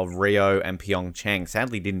ahead of Rio and Pyeongchang.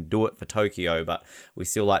 Sadly, didn't do it for Tokyo, but we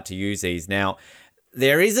still like to use these. Now,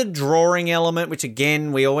 there is a drawing element, which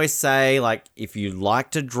again, we always say, like, if you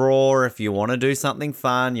like to draw, if you want to do something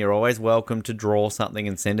fun, you're always welcome to draw something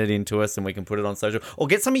and send it in to us and we can put it on social. Or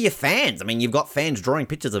get some of your fans. I mean, you've got fans drawing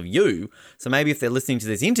pictures of you. So maybe if they're listening to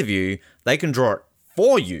this interview, they can draw it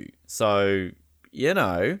for you. So, you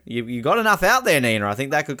know, you got enough out there, Nina. I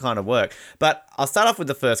think that could kind of work. But I'll start off with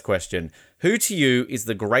the first question. Who to you is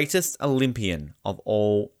the greatest Olympian of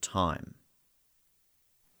all time?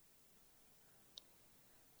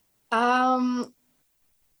 I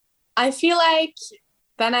feel like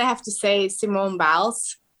then I have to say Simone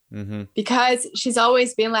Biles, because she's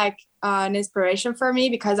always been like an inspiration for me,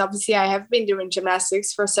 because obviously I have been doing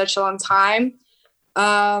gymnastics for such a long time.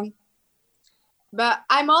 But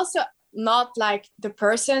I'm also not like the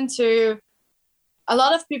person to, a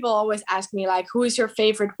lot of people always ask me like, who is your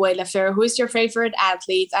favorite weightlifter? Who is your favorite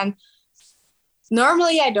athlete? And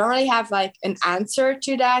normally, I don't really have like an answer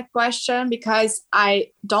to that question, because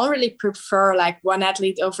I don't really prefer like one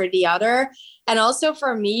athlete over the other. And also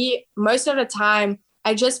for me, most of the time,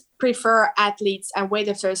 I just prefer athletes and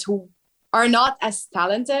weightlifters who are not as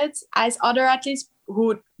talented as other athletes,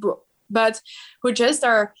 but who just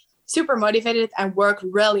are super motivated and work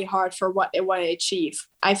really hard for what they want to achieve.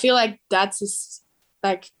 I feel like that is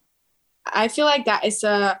I feel like that is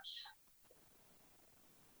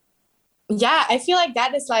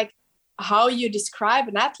like how you describe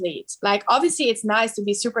an athlete. Like, obviously it's nice to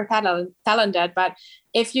be super talented, but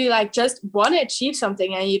if you like just want to achieve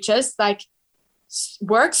something and you just like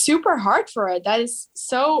work super hard for it, that's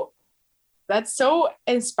so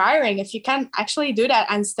inspiring. If you can actually do that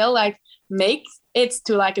and still like make it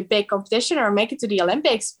to like a big competition or make it to the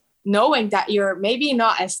Olympics, knowing that you're maybe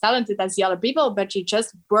not as talented as the other people, but you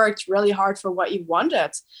just worked really hard for what you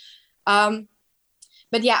wanted.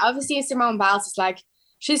 But yeah, obviously Simone Biles is like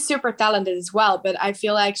she's super talented as well, but I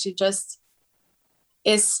feel like she just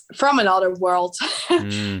is from another world.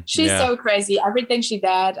 She's so crazy, everything she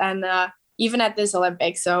did, and even at this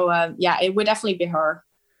Olympics. So yeah, it would definitely be her.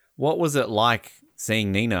 What was it like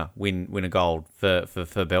seeing Nina win a gold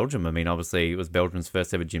for Belgium? I mean, obviously it was Belgium's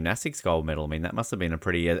first ever gymnastics gold medal. I mean, that must have been a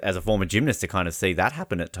pretty, as a former gymnast, to kind of see that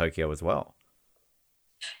happen at Tokyo as well.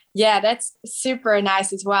 Yeah, that's super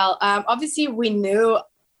nice as well. Obviously we knew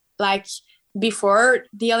like before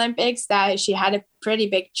the Olympics that she had a pretty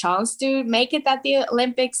big chance to make it at the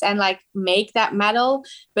Olympics and like make that medal.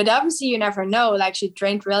 But obviously you never know, like she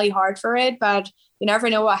trained really hard for it, but you never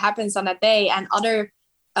know what happens on that day. And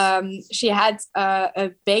she had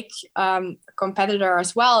a big competitor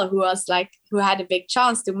as well who had a big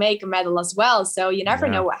chance to make a medal as well. So you never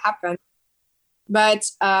know what happened. But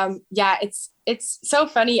yeah, it's so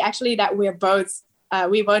funny actually that we both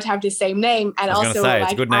have the same name, and also say, like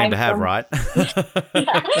it's a good name to have, right?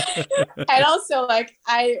 And also like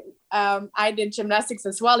I did gymnastics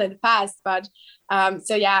as well in the past, but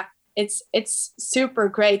so yeah, it's super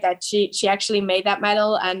great that she actually made that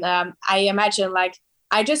medal, and I imagine like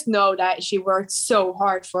I just know that she worked so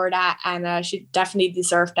hard for that, and she definitely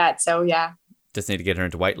deserved that. So yeah, just need to get her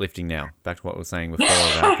into weightlifting now. Back to what we were saying before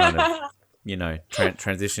about kind of, you know,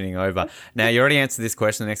 transitioning over. Now, you already answered this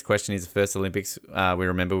question. The next question is the first Olympics. We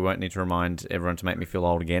remember, we won't need to remind everyone to make me feel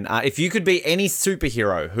old again. If you could be any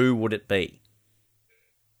superhero, who would it be?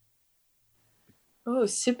 Oh,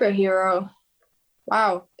 superhero.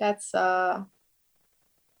 Wow, that's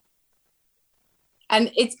and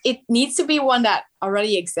it needs to be one that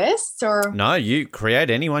already exists, or no? You create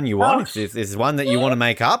anyone you want. If there's one that you want to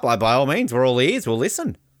make up, by all means, we're all ears. We'll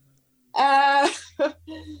listen. I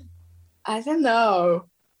don't know.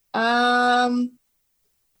 I'm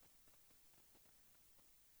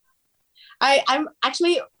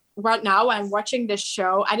actually right now I'm watching this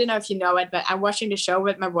show. I don't know if you know it, but I'm watching the show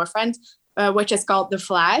with my boyfriend, which is called The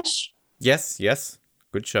Flash. Yes.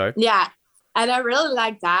 Good show. Yeah, and I really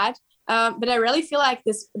like that. But I really feel like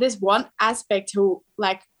this one aspect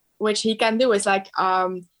which he can do is like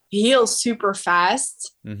heal super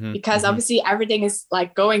fast, because obviously everything is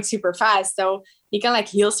like going super fast, so he can like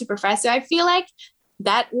heal super fast. So I feel like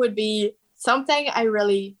that would be something I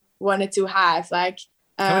really wanted to have, like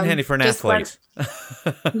come in handy for an athlete.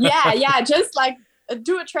 yeah, just like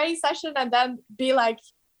do a training session and then be like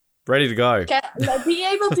ready to go. Be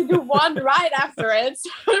able to do one right after it.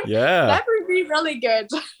 Yeah. That would be really good.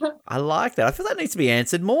 I like that. I feel that needs to be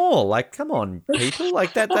answered more. Like, come on, people.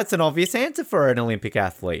 Like that's an obvious answer for an Olympic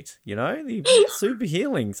athlete. You know, the super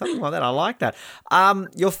healing, something like that. I like that.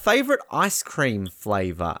 Your favorite ice cream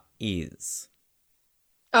flavor is?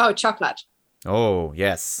 Oh, chocolate. Oh,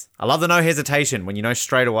 yes. I love the no hesitation when you know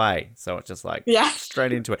straight away. So it's just like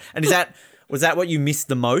straight into it. And was that what you missed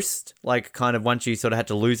the most? Like kind of once you sort of had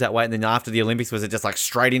to lose that weight and then after the Olympics, was it just like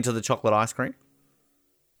straight into the chocolate ice cream?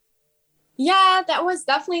 Yeah, that was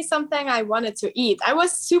definitely something I wanted to eat. I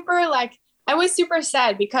was super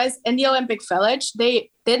sad because in the Olympic Village,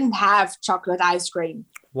 they didn't have chocolate ice cream.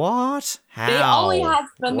 What? How? They only had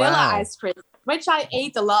vanilla ice cream, which I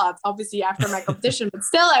ate a lot, obviously, after my competition. But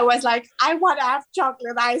still, I was like, I want to have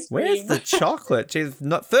chocolate ice cream. Where's the chocolate?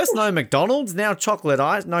 Jeez, first no McDonald's, now no chocolate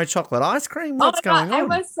ice cream. What's going on? I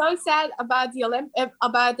was so sad about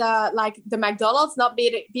the McDonald's not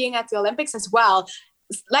being at the Olympics as well.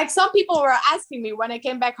 Like some people were asking me when I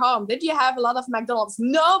came back home, did you have a lot of McDonald's?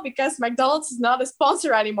 No, because McDonald's is not a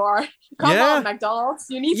sponsor anymore. Come on, McDonald's.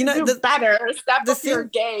 You need to do better. Step up your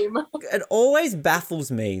game. It always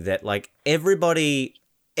baffles me that like every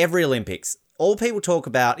Olympics, all people talk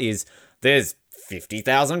about is there's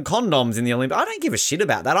 50,000 condoms in the Olympics. I don't give a shit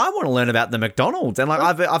about that. I want to learn about the McDonald's. And like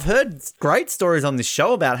I've heard great stories on this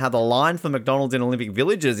show about how the line for McDonald's in Olympic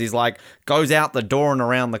villages is like goes out the door and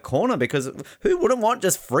around the corner, because who wouldn't want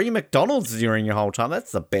just free McDonald's during your whole time?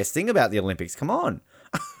 That's the best thing about the Olympics. Come on.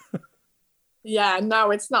 Yeah,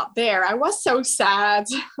 no, it's not there. I was so sad.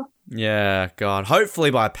 Yeah, God.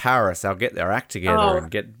 Hopefully by Paris, I'll get their act together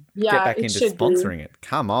and get back into sponsoring it.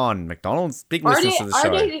 Come on, McDonald's, big listeners to the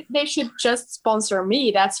show. They should just sponsor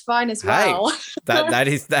me. That's fine as well. that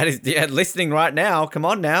is listening right now. Come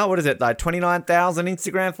on now. What is it? Like 29,000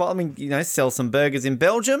 Instagram followers. I mean, you know, sell some burgers in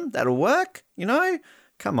Belgium. That'll work, you know?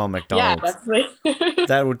 Come on, McDonald's. Yeah, definitely.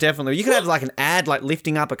 That would definitely. You could have like an ad like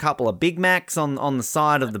lifting up a couple of Big Macs on the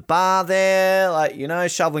side of the bar there, like, you know,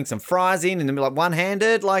 shoveling some fries in and then be like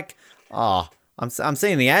one-handed, like, I'm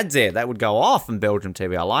seeing the ads there. That would go off in Belgium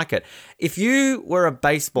TV. I like it. If you were a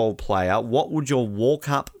baseball player, what would your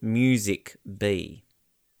walk-up music be?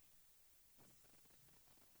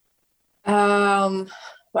 Wow.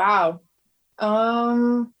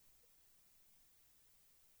 Um,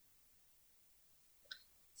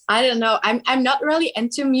 I don't know. I'm not really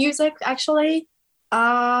into music actually.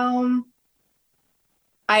 I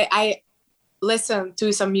listen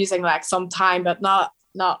to some music like sometime, but not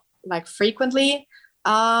like frequently.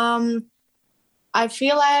 I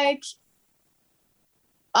feel like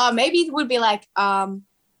maybe it would be like the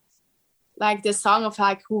song of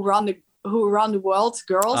like Who Run the World,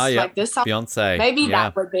 Girls, Oh, yeah. like this song. Beyonce. Maybe Yeah.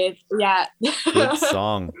 that would be it. Yeah. Good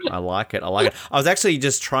song. I like it. I was actually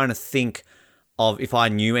just trying to think of if I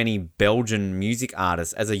knew any Belgian music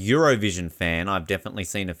artists. As a Eurovision fan, I've definitely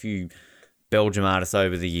seen a few Belgian artists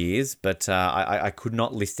over the years, but I could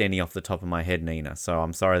not list any off the top of my head, Nina. So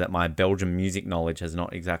I'm sorry that my Belgian music knowledge has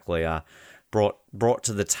not exactly brought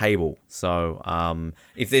to the table. So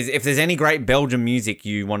if there's any great Belgian music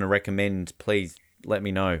you want to recommend, please let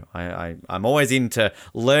me know. I'm always into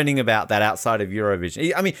learning about that outside of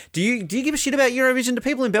Eurovision. I mean, do you give a shit about Eurovision? Do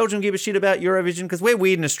people in Belgium give a shit about Eurovision? Because we're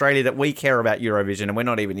weird in Australia that we care about Eurovision and we're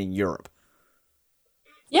not even in Europe.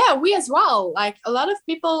 Yeah, we as well. Like a lot of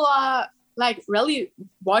people like really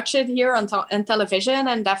watch it here on television,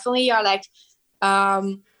 and definitely are like,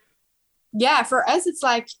 yeah. For us, it's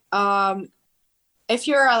like if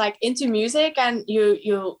you're like into music and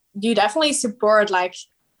you definitely support like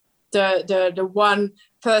the one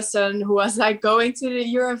person who was like going to the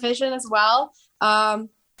Eurovision as well. So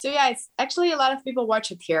yeah, it's actually a lot of people watch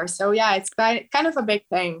it here. So yeah, it's kind of a big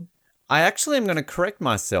thing. I actually am going to correct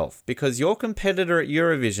myself because your competitor at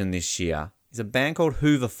Eurovision this year is a band called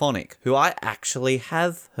Hooverphonic, who I actually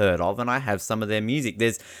have heard of, and I have some of their music.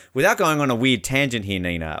 Without going on a weird tangent here,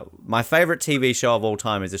 Nina, my favourite TV show of all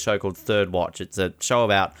time is a show called Third Watch. It's a show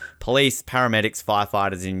about police, paramedics,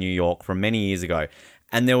 firefighters in New York from many years ago.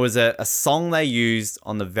 And there was a song they used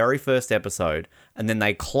on the very first episode, and then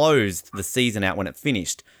they closed the season out when it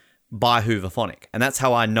finished by Hooverphonic. And that's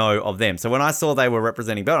how I know of them. So when I saw they were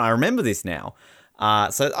representing Belgium, I remember this now.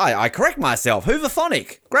 So I correct myself.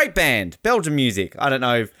 Hooverphonic, great band, Belgian music. I don't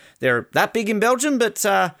know if they're that big in Belgium, but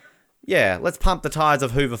yeah, let's pump the tires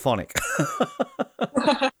of Hooverphonic.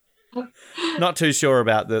 Not too sure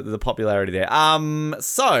about the popularity there.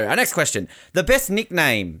 So our next question: the best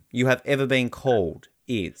nickname you have ever been called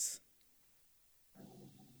is?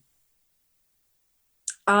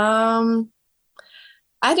 I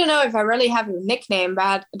don't know if I really have a nickname,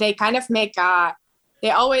 but they kind of they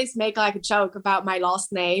always make like a joke about my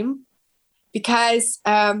last name, because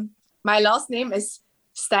my last name is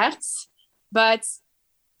Sterks, but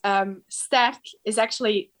sterk is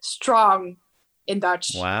actually strong in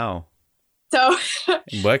Dutch. Wow. So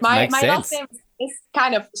my makes last sense. name is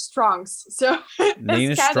kind of Strongs. So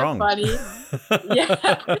Nina it's kind Strong. of funny. Yeah.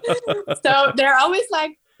 So they're always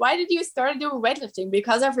like, why did you start doing weightlifting?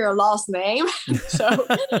 Because of your last name. So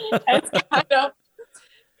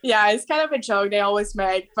it's kind of a joke they always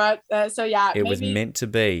make. But so yeah. It was meant to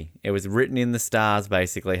be. It was written in the stars,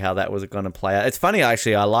 basically, how that was going to play out. It's funny,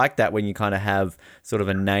 actually. I like that when you kind of have sort of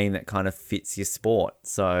a name that kind of fits your sport.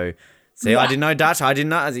 So, see, yeah. I didn't know Dutch. I didn't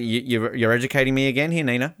know. You're educating me again here,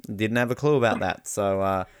 Nina. Didn't have a clue about that.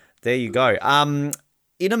 So there you go.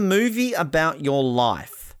 In a movie about your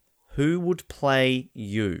life, who would play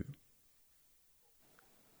you?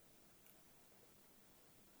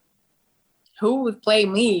 Who would play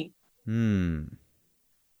me?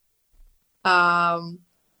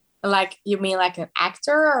 Like, you mean like an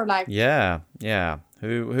actor or like? Yeah.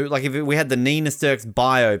 Who? Like, if we had the Nina Sturks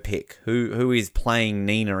biopic, who is playing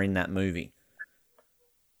Nina in that movie?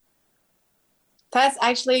 That's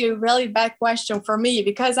actually a really bad question for me,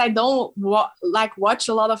 because I don't watch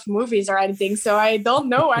a lot of movies or anything, so I don't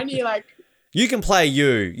know any like. You can play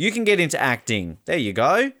you. You can get into acting. There you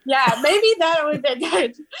go. Yeah, maybe that would be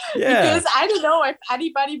good. Yeah. Because I don't know if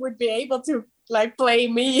anybody would be able to like play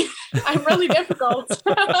me. I'm really difficult.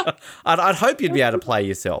 I'd hope you'd be able to play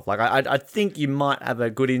yourself. Like I think you might have a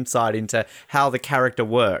good insight into how the character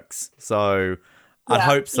works. So I'd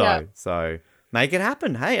hope so. Yeah. So make it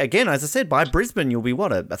happen. Hey, again, as I said, by Brisbane, you'll be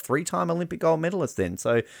what, a 3-time Olympic gold medalist then.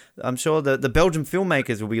 So I'm sure the Belgian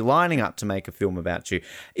filmmakers will be lining up to make a film about you.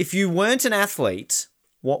 If you weren't an athlete,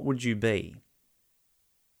 what would you be?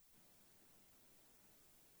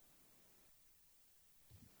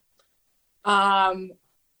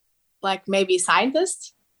 Like maybe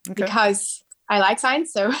scientist, Okay. because I like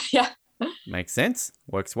science. So yeah. Makes sense.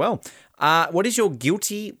 Works well. What is your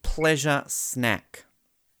guilty pleasure snack?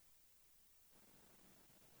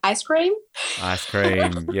 Ice cream. Ice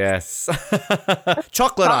cream, yes.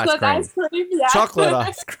 Chocolate Ice cream. Yeah. Chocolate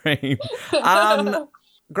ice cream.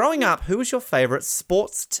 Growing up, who was your favourite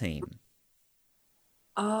sports team?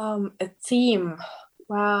 A team.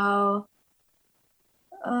 Well,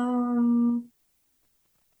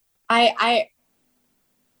 I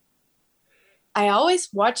always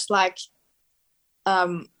watch like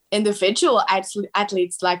individual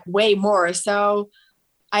athletes like way more. So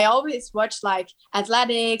I always watch like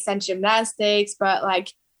athletics and gymnastics, but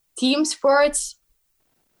like team sports,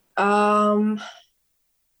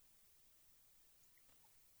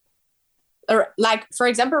 like for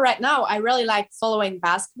example, right now I really like following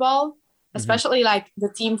basketball, especially like the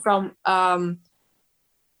team from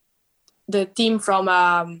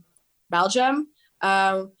Belgium,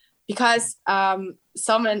 because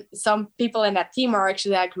some people in that team are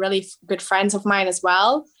actually like really good friends of mine as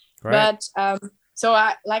well. Right. But so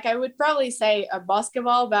I would probably say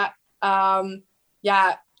basketball, but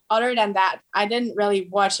yeah, other than that, I didn't really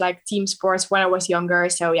watch like team sports when I was younger.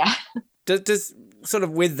 So yeah. Does sort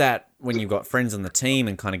of with that, when you've got friends on the team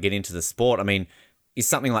and kind of get into the sport, I mean, is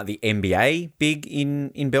something like the NBA big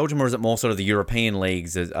in Belgium, or is it more sort of the European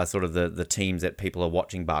leagues are sort of the teams that people are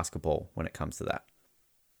watching basketball when it comes to that?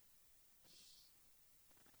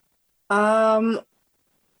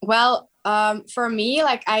 Well, for me,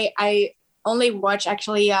 like I only watch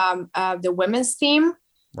actually the women's team.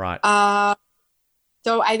 Right.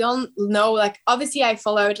 So I don't know, like obviously I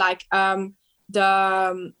followed like the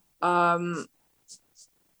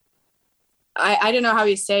I don't know how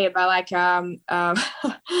you say it, but like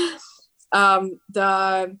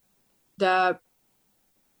the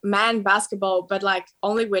man basketball, but like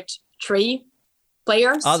only with 3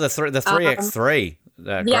 players. Oh, the 3x3.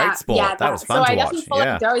 Great sport. Yeah, that was fun to watch. So I definitely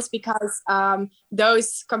followed those because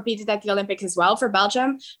those competed at the Olympics as well for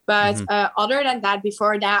Belgium. But other than that,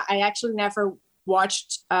 before that, I actually never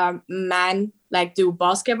watched men like do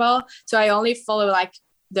basketball. So I only follow like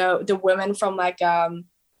the women from like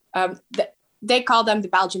they call them the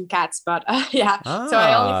Belgian Cats, but yeah. So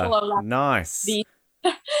I only follow like nice.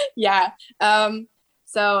 Yeah.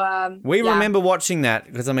 We remember watching that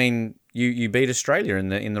because I mean you beat Australia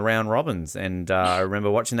in the round robins, and I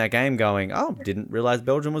remember watching that game going, oh, didn't realize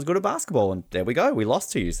Belgium was good at basketball, and there we go, we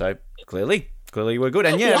lost to you. So clearly we're good.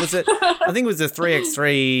 And yeah, it was I think it was the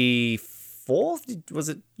 3x3 fourth. Was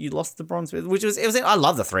it you lost the bronze? Which was I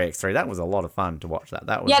love the 3x3. That was a lot of fun to watch that.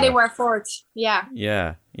 That was they were fourth. Yeah.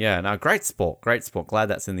 Yeah. No, great sport. Glad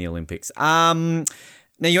that's in the Olympics.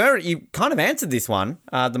 Now, you kind of answered this one.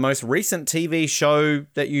 The most recent TV show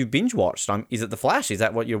that you binge watched, is it The Flash? Is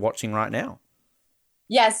that what you're watching right now?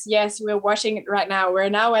 Yes, we're watching it right now. We're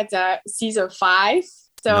now at season 5.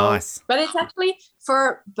 So, nice. But it's actually,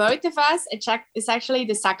 for both of us, it's actually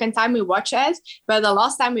the second time we watch it. But the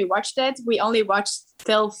last time we watched it, we only watched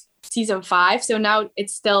till season 5. So now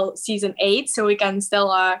it's still season 8. So we can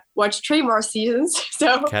still watch 3 more seasons.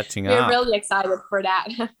 So catching up. We're really excited for that.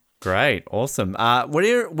 Great, awesome.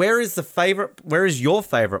 Where is your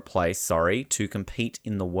favorite place, to compete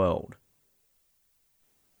in the world?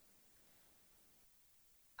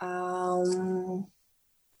 My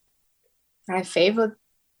favorite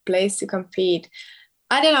place to compete.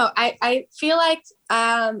 I don't know. I feel like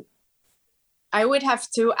I would have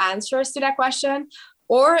 2 answers to that question,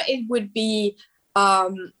 or it would be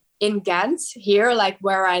in Ghent here, like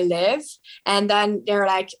where I live. And then there are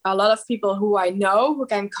like a lot of people who I know who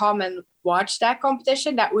can come and watch that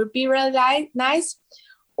competition. That would be really nice.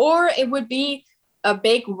 Or it would be a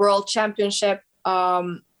big world championship.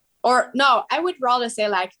 Or no, I would rather say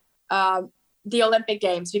like the Olympic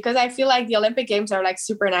Games, because I feel like the Olympic Games are like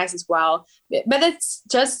super nice as well. But it's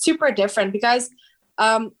just super different because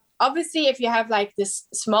obviously, if you have like this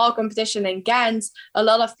small competition in Ghent, a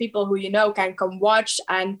lot of people who you know can come watch,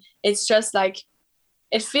 and it's just like,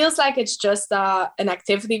 it feels like it's just an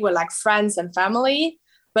activity with like friends and family.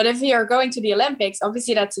 But if you're going to the Olympics,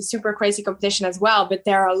 obviously that's a super crazy competition as well. But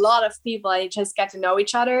there are a lot of people and you just get to know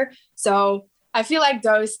each other. So I feel like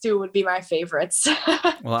those 2 would be my favorites.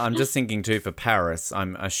 Well, I'm just thinking too for Paris.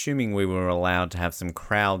 I'm assuming we were allowed to have some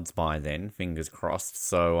crowds by then. Fingers crossed.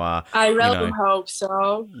 So I really hope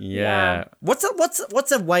so. Yeah. What's a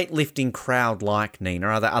weightlifting crowd like, Nina?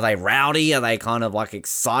 Are they rowdy? Are they kind of like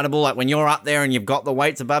excitable? Like when you're up there and you've got the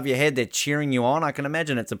weights above your head, they're cheering you on. I can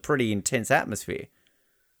imagine it's a pretty intense atmosphere.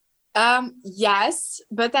 Yes,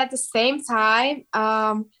 but at the same time,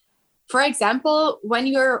 for example, when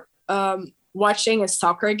you're watching a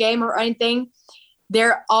soccer game or anything,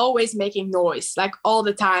 they're always making noise, like all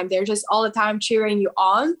the time. They're just all the time cheering you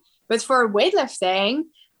on. But for weightlifting,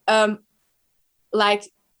 like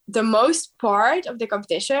the most part of the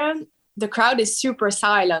competition, the crowd is super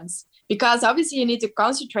silent, because obviously you need to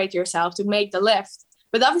concentrate yourself to make the lift.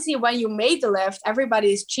 But obviously when you made the lift,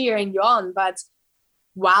 everybody is cheering you on. But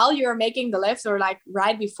while you're making the lift or like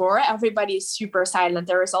right before, everybody is super silent.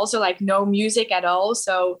 There is also like no music at all.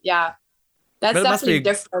 So yeah, that's definitely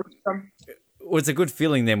different from. Well, it's a good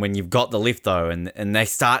feeling then when you've got the lift though, and they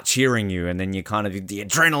start cheering you, and then you kind of, the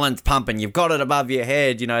adrenaline's pumping, you've got it above your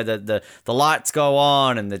head, you know, the lights go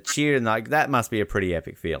on and the cheer, and like that must be a pretty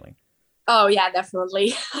epic feeling. Oh yeah,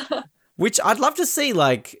 definitely. Which I'd love to see.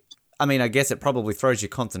 Like, I mean, I guess it probably throws your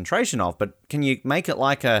concentration off, but can you make it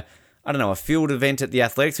like a field event at the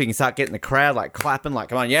athletics where you can start getting the crowd like clapping, like,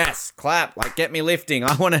 come on, yes, clap, like get me lifting.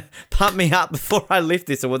 I want to pump me up before I lift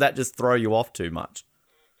this, or will that just throw you off too much?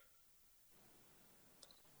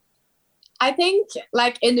 I think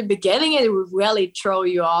like in the beginning it would really throw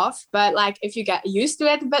you off, but like if you get used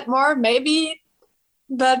to it a bit more, maybe.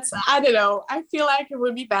 But I don't know. I feel like it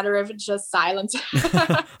would be better if it's just silent.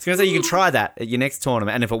 I was going to say, you can try that at your next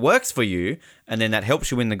tournament, and if it works for you, and then that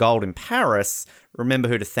helps you win the gold in Paris, remember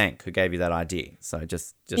who to thank who gave you that idea. So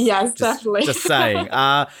just definitely. Just saying.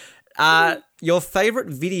 Your favorite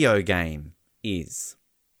video game is?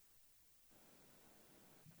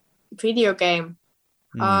 Video game.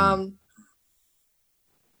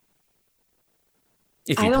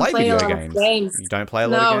 If you play video games. You don't play a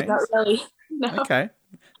lot of games? No, not really. No. Okay.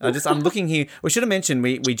 I'm looking here. We should have mentioned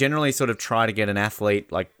we generally sort of try to get an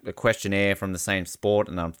athlete, like a questionnaire from the same sport,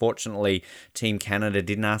 and unfortunately Team Canada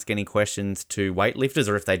didn't ask any questions to weightlifters,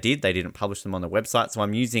 or if they did, they didn't publish them on the website. So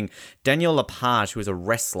I'm using Danielle Lepage, who is a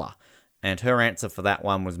wrestler, and her answer for that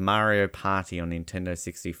one was Mario Party on Nintendo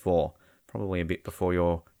 64. Probably a bit before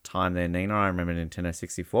your time there, Nina. I remember Nintendo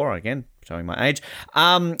 64, again, showing my age.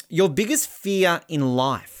 Your biggest fear in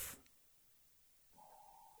life?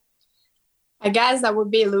 I guess that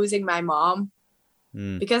would be losing my mom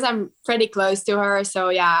because I'm pretty close to her. So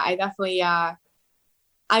yeah, I definitely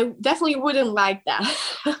wouldn't like that.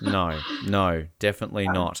 No, definitely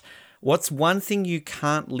not. What's one thing you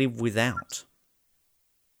can't live without?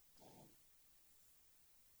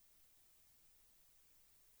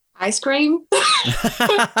 Ice cream.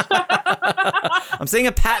 I'm seeing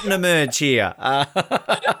a pattern emerge here.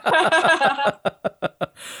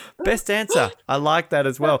 Best answer. I like that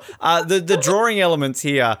as well. The drawing elements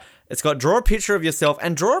here, it's got draw a picture of yourself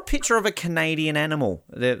and draw a picture of a Canadian animal.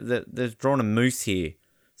 They've drawn a moose here.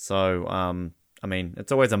 So, I mean,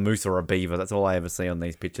 it's always a moose or a beaver. That's all I ever see on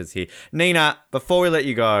these pictures here. Nina, before we let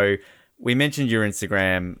you go, we mentioned your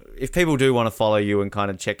Instagram. If people do want to follow you and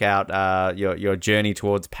kind of check out your journey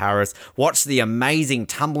towards Paris, watch the amazing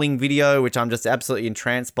tumbling video, which I'm just absolutely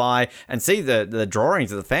entranced by, and see the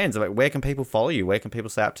drawings of the fans. Like, where can people follow you? Where can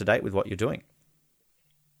people stay up to date with what you're doing?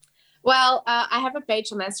 Well, I have a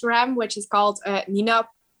page on Instagram, which is called Nina,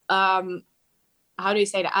 how do you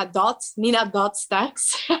say that?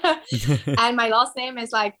 Nina.stacks. And my last name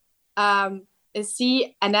is like a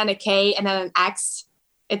C and then a K and then an X.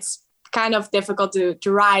 It's kind of difficult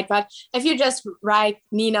to write, but if you just write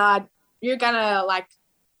Nina, you're gonna like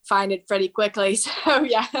find it pretty quickly. So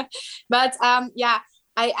yeah, but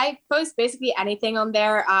I post basically anything on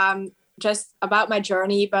there, just about my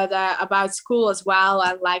journey, but about school as well,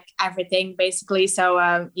 and like everything basically.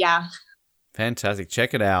 So yeah. Fantastic.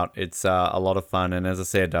 Check it out. It's a lot of fun. And as I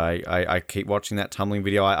said, I keep watching that tumbling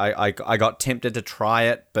video. I got tempted to try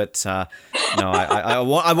it, but no, I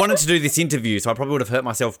wanted to do this interview, so I probably would have hurt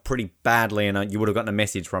myself pretty badly, and you would have gotten a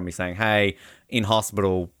message from me saying, hey, in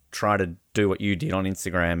hospital, try to do what you did on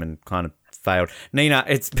Instagram, and kind of failed. Nina,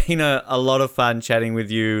 it's been a lot of fun chatting with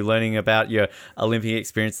you, learning about your Olympic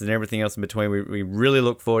experiences and everything else in between. We really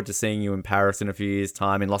look forward to seeing you in Paris in a few years'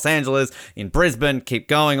 time, in Los Angeles, in Brisbane. Keep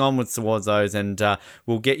going onwards towards those, and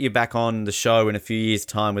we'll get you back on the show in a few years'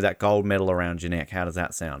 time with that gold medal around your neck. How does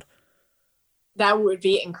that sound? That would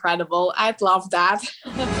be incredible. I'd love that.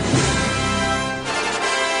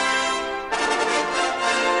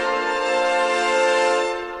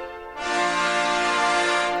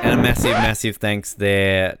 And a massive thanks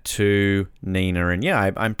there to Nina. And yeah,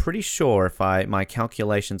 I'm pretty sure if my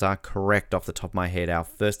calculations are correct off the top of my head, our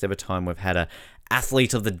first ever time we've had a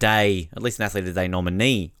Athlete of the Day, at least an Athlete of the Day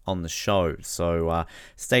nominee on the show. So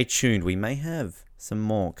stay tuned. We may have some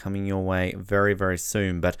more coming your way very, very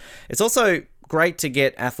soon. But it's also great to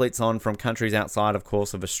get athletes on from countries outside, of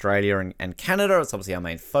course, of Australia and Canada. It's obviously our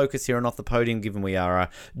main focus here on Off the Podium, given we are a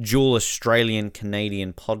dual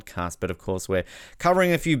Australian-Canadian podcast. But, of course, we're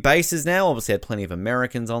covering a few bases now. Obviously, had plenty of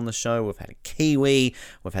Americans on the show. We've had a Kiwi.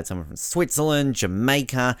 We've had someone from Switzerland,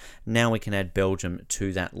 Jamaica. Now we can add Belgium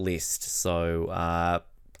to that list. So,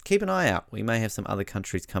 keep an eye out. We may have some other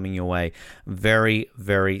countries coming your way very,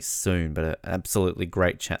 very soon. But an absolutely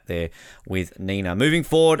great chat there with Nina. Moving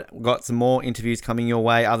forward, we've got some more interviews coming your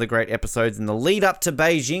way. Other great episodes in the lead up to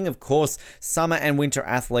Beijing. Of course, summer and winter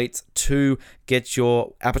athletes to get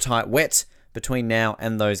your appetite whet between now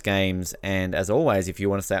and those games. And as always, if you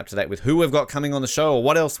want to stay up to date with who we've got coming on the show or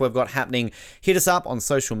what else we've got happening, hit us up on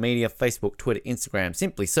social media, Facebook, Twitter, Instagram.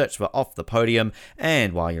 Simply search for Off the Podium.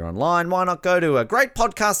 And while you're online, why not go to a great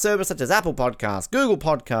podcast service such as Apple Podcasts, Google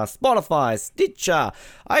Podcasts, Spotify, Stitcher.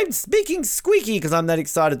 I'm speaking squeaky because I'm that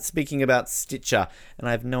excited speaking about Stitcher, and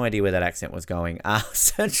I have no idea where that accent was going.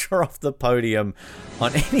 Search for Off the Podium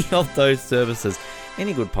on any of those services.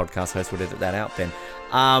 Any good podcast host would edit that out then.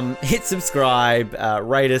 Hit subscribe,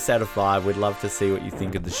 rate us out of 5. We'd love to see what you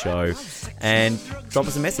think of the show, and drop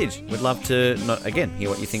us a message. We'd love to, hear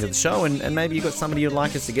what you think of the show, and maybe you've got somebody you'd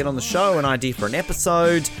like us to get on the show, an idea for an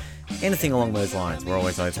episode, anything along those lines. We're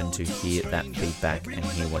always open to hear that feedback and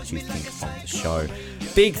hear what you think of the show.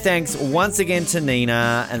 Big thanks once again to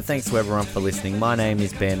Nina, and thanks to everyone for listening. My name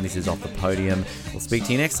is Ben. This is Off the Podium. We'll speak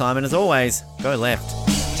to you next time, and as always, go left.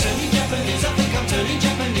 Turning Japanese, I think I'm turning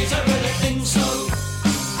Japanese, I really think so.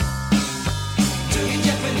 Turning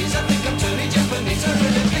Japanese, I think I'm turning Japanese, I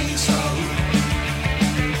really think so.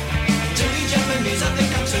 Turning Japanese, I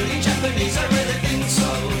think I'm turning Japanese, I really think so.